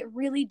drudgery. It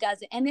really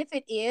doesn't. And if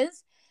it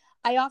is,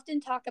 I often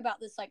talk about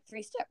this like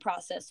 3-step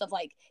process of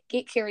like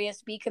get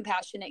curious, be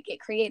compassionate, get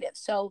creative.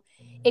 So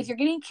if you're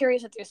getting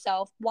curious with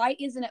yourself, why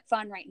isn't it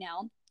fun right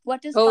now?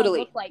 What does fun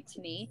look like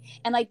to me?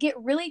 And like get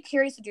really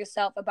curious with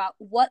yourself about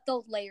what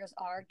those layers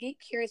are. Get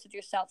curious with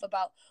yourself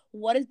about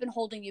what has been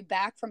holding you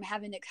back from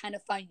having the kind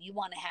of fun you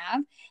want to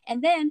have.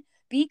 And then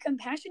be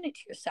compassionate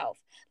to yourself.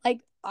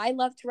 Like I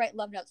love to write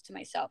love notes to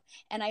myself.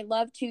 And I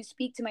love to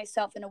speak to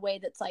myself in a way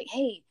that's like,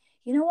 hey,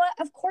 you know what?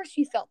 Of course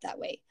you felt that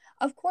way.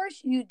 Of course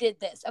you did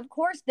this. Of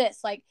course this.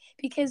 Like,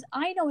 because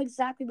I know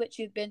exactly what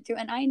you've been through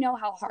and I know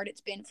how hard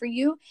it's been for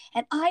you.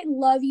 And I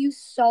love you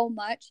so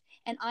much.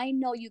 And I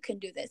know you can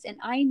do this. And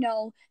I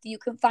know that you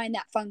can find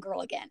that fun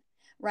girl again.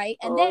 Right.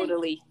 And then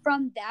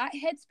from that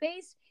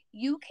headspace,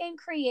 you can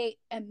create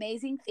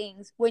amazing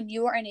things when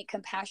you are in a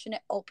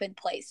compassionate, open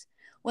place.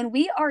 When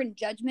we are in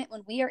judgment,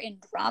 when we are in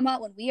drama,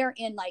 when we are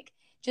in like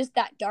just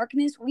that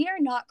darkness, we are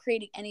not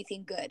creating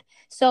anything good.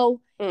 So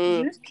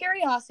use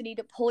curiosity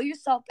to pull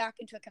yourself back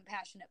into a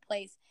compassionate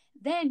place.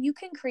 Then you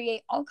can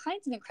create all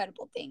kinds of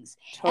incredible things.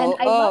 And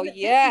I love that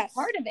this is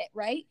part of it,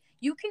 right?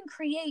 You can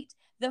create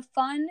the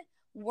fun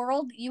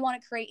world you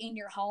want to create in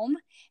your home.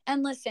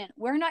 And listen,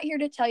 we're not here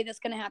to tell you that's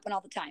going to happen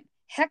all the time.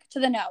 Heck to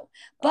the no.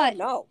 But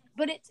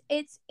but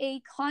it's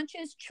a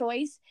conscious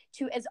choice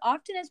to as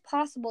often as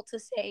possible to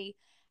say,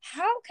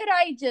 how could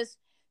I just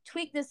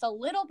tweak this a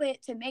little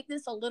bit to make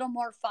this a little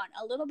more fun,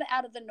 a little bit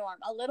out of the norm,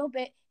 a little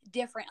bit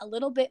different, a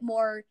little bit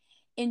more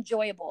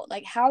enjoyable?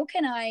 Like how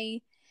can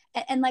I,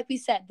 and like we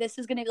said, this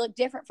is going to look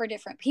different for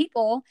different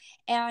people.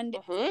 And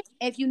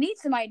if you need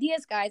some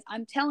ideas, guys,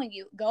 I'm telling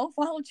you, go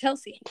follow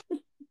Chelsea.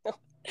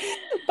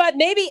 But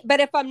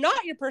if I'm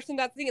not your person,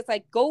 that's the thing. It's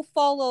like, go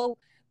find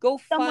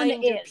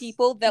your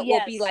people that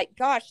will be like,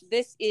 gosh,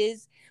 this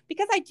is,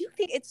 because I do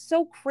think it's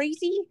so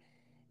crazy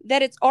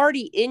that it's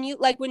already in you.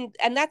 Like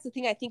and that's the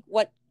thing, I think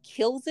what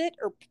kills it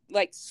or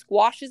like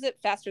squashes it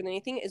faster than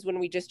anything is when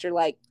we just are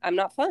like, I'm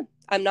not fun.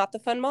 I'm not the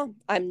fun mom.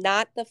 I'm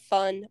not the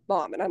fun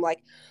mom. And I'm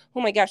like,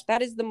 oh my gosh,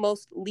 that is the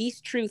most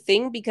least true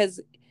thing,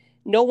 because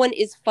no one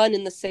is fun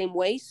in the same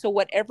way. So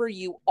whatever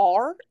you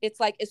are,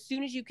 it's like, as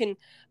soon as you can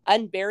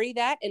unbury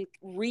that and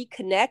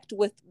reconnect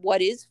with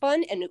what is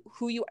fun and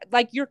who you,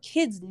 like your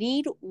kids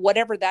need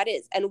whatever that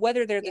is. And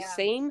whether they're the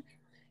same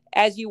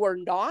as you or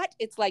not,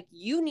 it's like,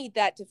 you need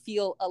that to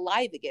feel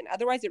alive again.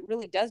 Otherwise it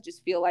really does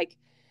just feel like,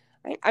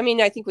 I mean,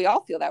 I think we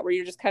all feel that, where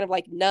you're just kind of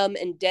like numb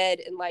and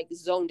dead and like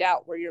zoned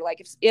out, where you're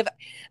like, if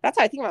that's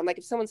how I think about it. I'm like,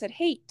 if someone said,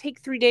 hey,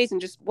 take 3 days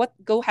and just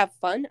go have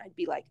fun, I'd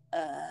be like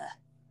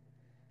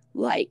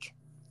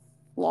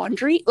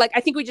laundry. Like, I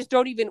think we just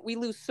we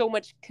lose so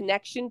much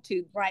connection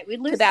to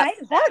that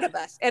part of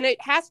us. And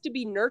it has to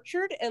be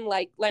nurtured. And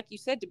like you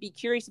said, to be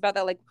curious about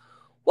that, like,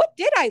 what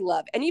did I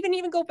love? And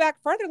even go back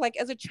farther, like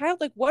as a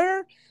child, like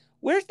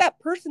where's that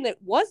person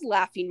that was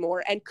laughing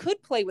more and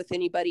could play with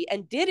anybody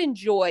and did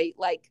enjoy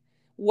like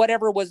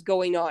whatever was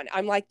going on?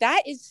 I'm like,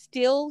 that is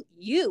still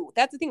you.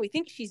 That's the thing. We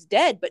think she's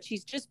dead, but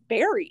she's just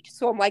buried.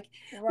 So I'm like,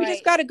 we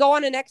just got to go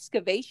on an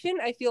excavation,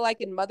 I feel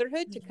like, in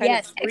motherhood, to kind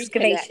of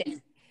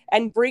reconnect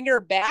and bring her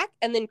back,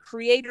 and then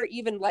create her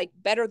even like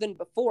better than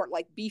before,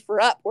 like beef her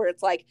up, where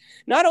it's like,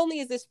 not only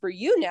is this for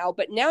you now,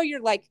 but now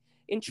you're like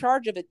in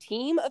charge of a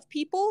team of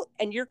people,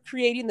 and you're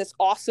creating this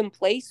awesome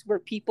place where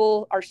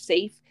people are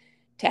safe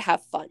to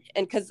have fun.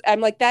 And because I'm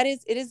like,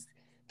 it is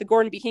the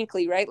Gordon B.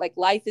 Hinckley, right? Like,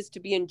 life is to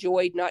be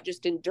enjoyed, not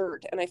just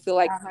endured. And I feel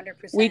like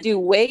 100%. We do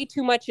way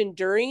too much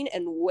enduring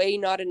and way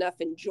not enough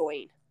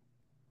enjoying.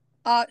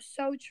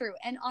 So true.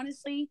 And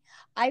honestly,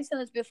 I've said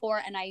this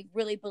before, and I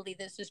really believe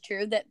this is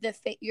true, that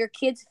your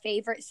kid's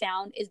favorite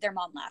sound is their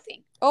mom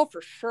laughing. Oh,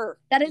 for sure.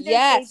 That is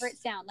their favorite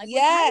sound. Like,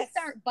 when I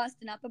start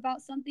busting up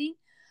about something,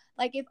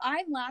 like if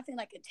I'm laughing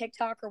like a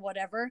TikTok or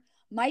whatever,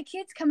 my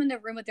kids come in the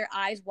room with their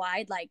eyes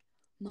wide, like,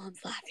 Mom's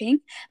laughing.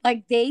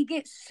 Like, they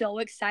get so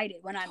excited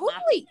when I'm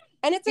laughing.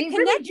 And it's a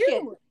connection.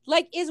 Really,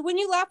 like, is when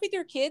you laugh with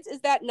your kids, is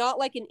that not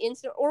like an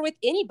instant, or with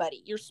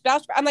anybody, your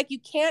spouse? I'm like, you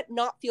can't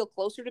not feel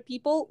closer to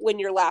people when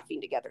you're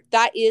laughing together.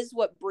 That is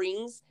what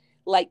brings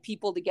like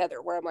people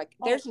together, where I'm like,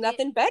 there's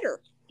nothing better.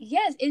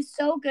 Yes, it's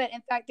so good.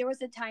 In fact, there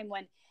was a time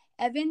when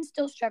Evan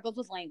still struggles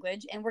with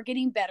language, and we're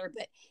getting better,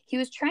 but he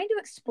was trying to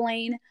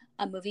explain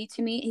a movie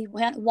to me. He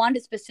wanted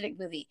a specific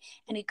movie,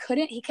 and he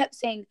couldn't. He kept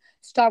saying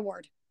Star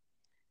Wars.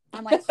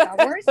 I'm like, Star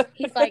Wars?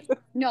 He's like,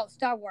 no,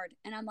 Star Wars.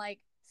 And I'm like,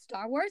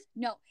 Star Wars?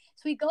 No.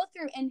 So we go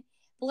through, and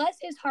bless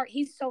his heart,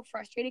 he's so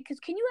frustrated, because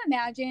can you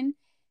imagine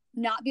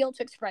not be able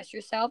to express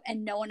yourself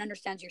and no one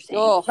understands you're saying?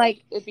 Oh,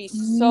 like, it'd be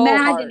so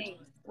hard.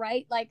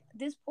 Right? Like,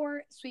 this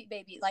poor sweet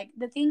baby, like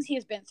the things he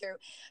has been through.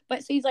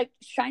 But so he's like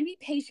trying to be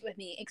patient with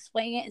me,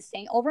 explaining it and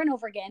saying over and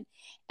over again.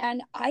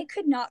 And I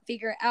could not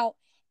figure it out.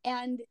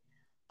 And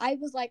I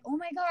was like, oh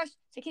my gosh,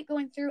 to keep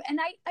going through. And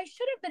I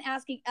should have been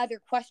asking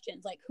other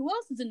questions, like who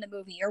else is in the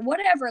movie or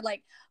whatever.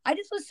 Like, I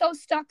just was so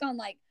stuck on,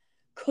 like,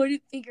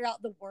 couldn't figure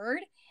out the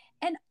word.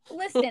 And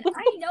listen,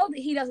 I know that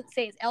he doesn't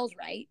say his L's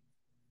right.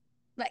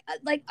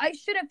 Like I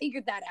should have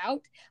figured that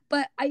out.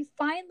 But I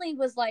finally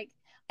was like,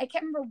 I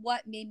can't remember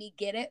what made me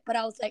get it, but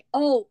I was like,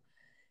 oh,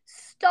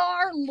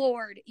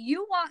 Star-Lord,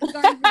 you want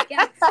Guardians of the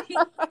Galaxy?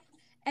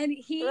 And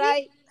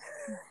he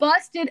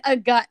busted a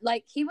gut.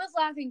 Like, he was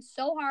laughing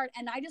so hard,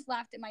 and I just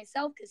laughed at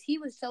myself because he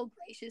was so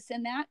gracious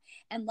in that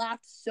and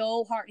laughed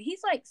so hard.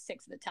 He's like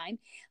 6 at the time.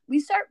 We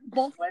start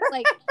both with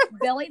like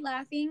belly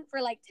laughing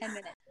for like 10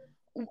 minutes.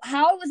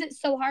 How was it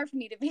so hard for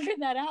me to figure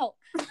that out?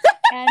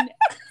 And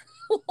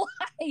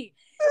why?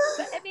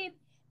 But I mean,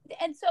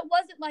 and so it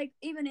wasn't like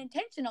even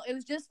intentional. It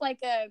was just like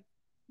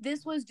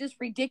this was just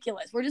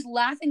ridiculous. We're just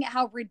laughing at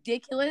how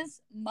ridiculous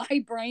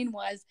my brain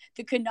was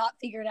that could not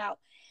figure it out.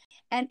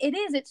 And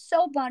it's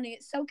so bonding.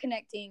 It's so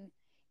connecting.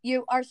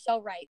 You are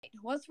so right.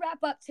 Let's wrap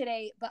up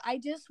today, but I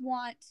just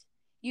want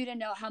you to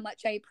know how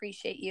much I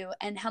appreciate you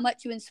and how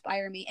much you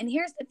inspire me. And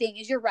here's the thing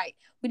is, you're right.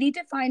 We need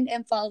to find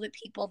and follow the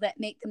people that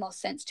make the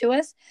most sense to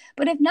us.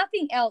 But if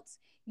nothing else,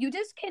 you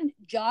just can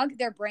jog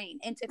their brain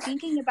into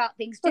thinking about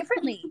things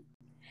differently.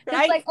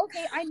 It's like,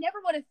 okay, I never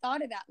would have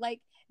thought of that.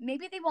 Like,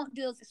 maybe they won't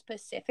do those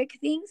specific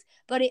things,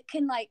 but it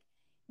can like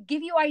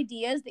give you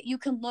ideas that you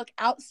can look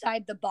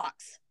outside the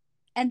box.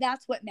 And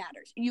that's what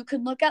matters. You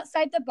can look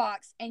outside the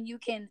box and you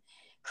can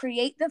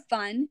create the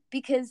fun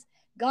because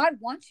God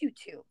wants you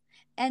to.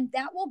 And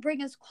that will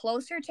bring us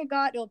closer to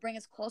God. It will bring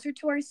us closer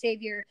to our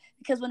Savior,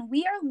 because when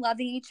we are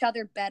loving each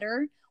other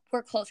better,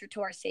 we're closer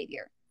to our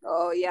Savior.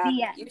 Oh, yeah.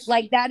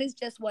 Like, that is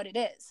just what it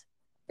is.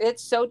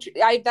 It's so true.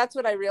 That's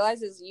what I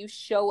realize is you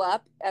show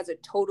up as a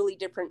totally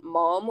different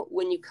mom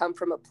when you come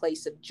from a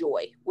place of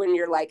joy, when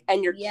you're like,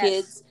 and your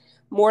kids,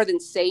 more than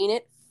saying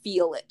it,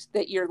 feel it,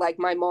 that you're like,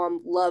 my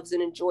mom loves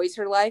and enjoys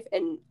her life.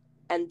 And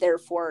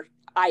therefore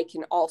I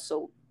can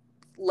also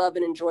love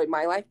and enjoy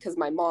my life because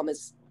my mom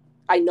is,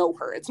 I know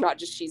her. It's not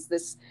just, she's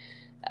this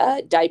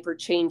diaper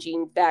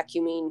changing,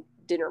 vacuuming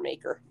dinner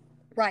maker.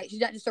 Right.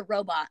 She's not just a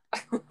robot.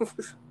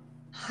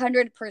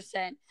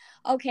 100%.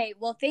 Okay,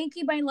 well, thank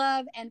you, my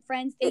love, and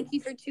friends. Thank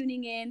you for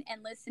tuning in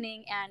and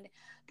listening, and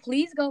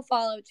please go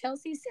follow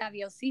Chelsea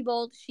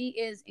Savio-Sebold. She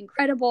is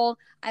incredible.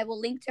 I will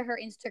link to her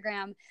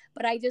Instagram,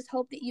 but I just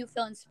hope that you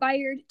feel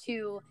inspired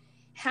to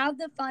have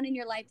the fun in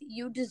your life that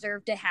you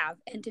deserve to have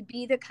and to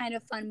be the kind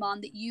of fun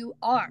mom that you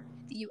are,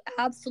 that you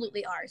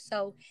absolutely are.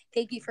 So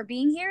thank you for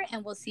being here,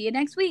 and we'll see you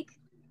next week.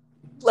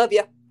 Love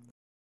you.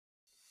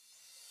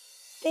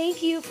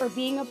 Thank you for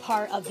being a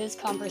part of this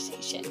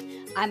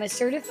conversation. I'm a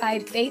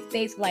certified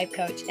faith-based life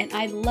coach, and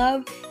I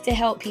love to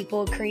help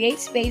people create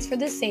space for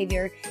the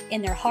Savior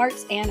in their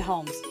hearts and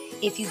homes.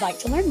 If you'd like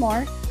to learn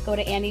more, go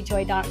to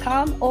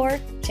AnnieJoy.com or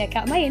check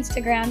out my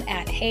Instagram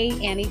at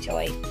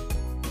HeyAnnieJoy.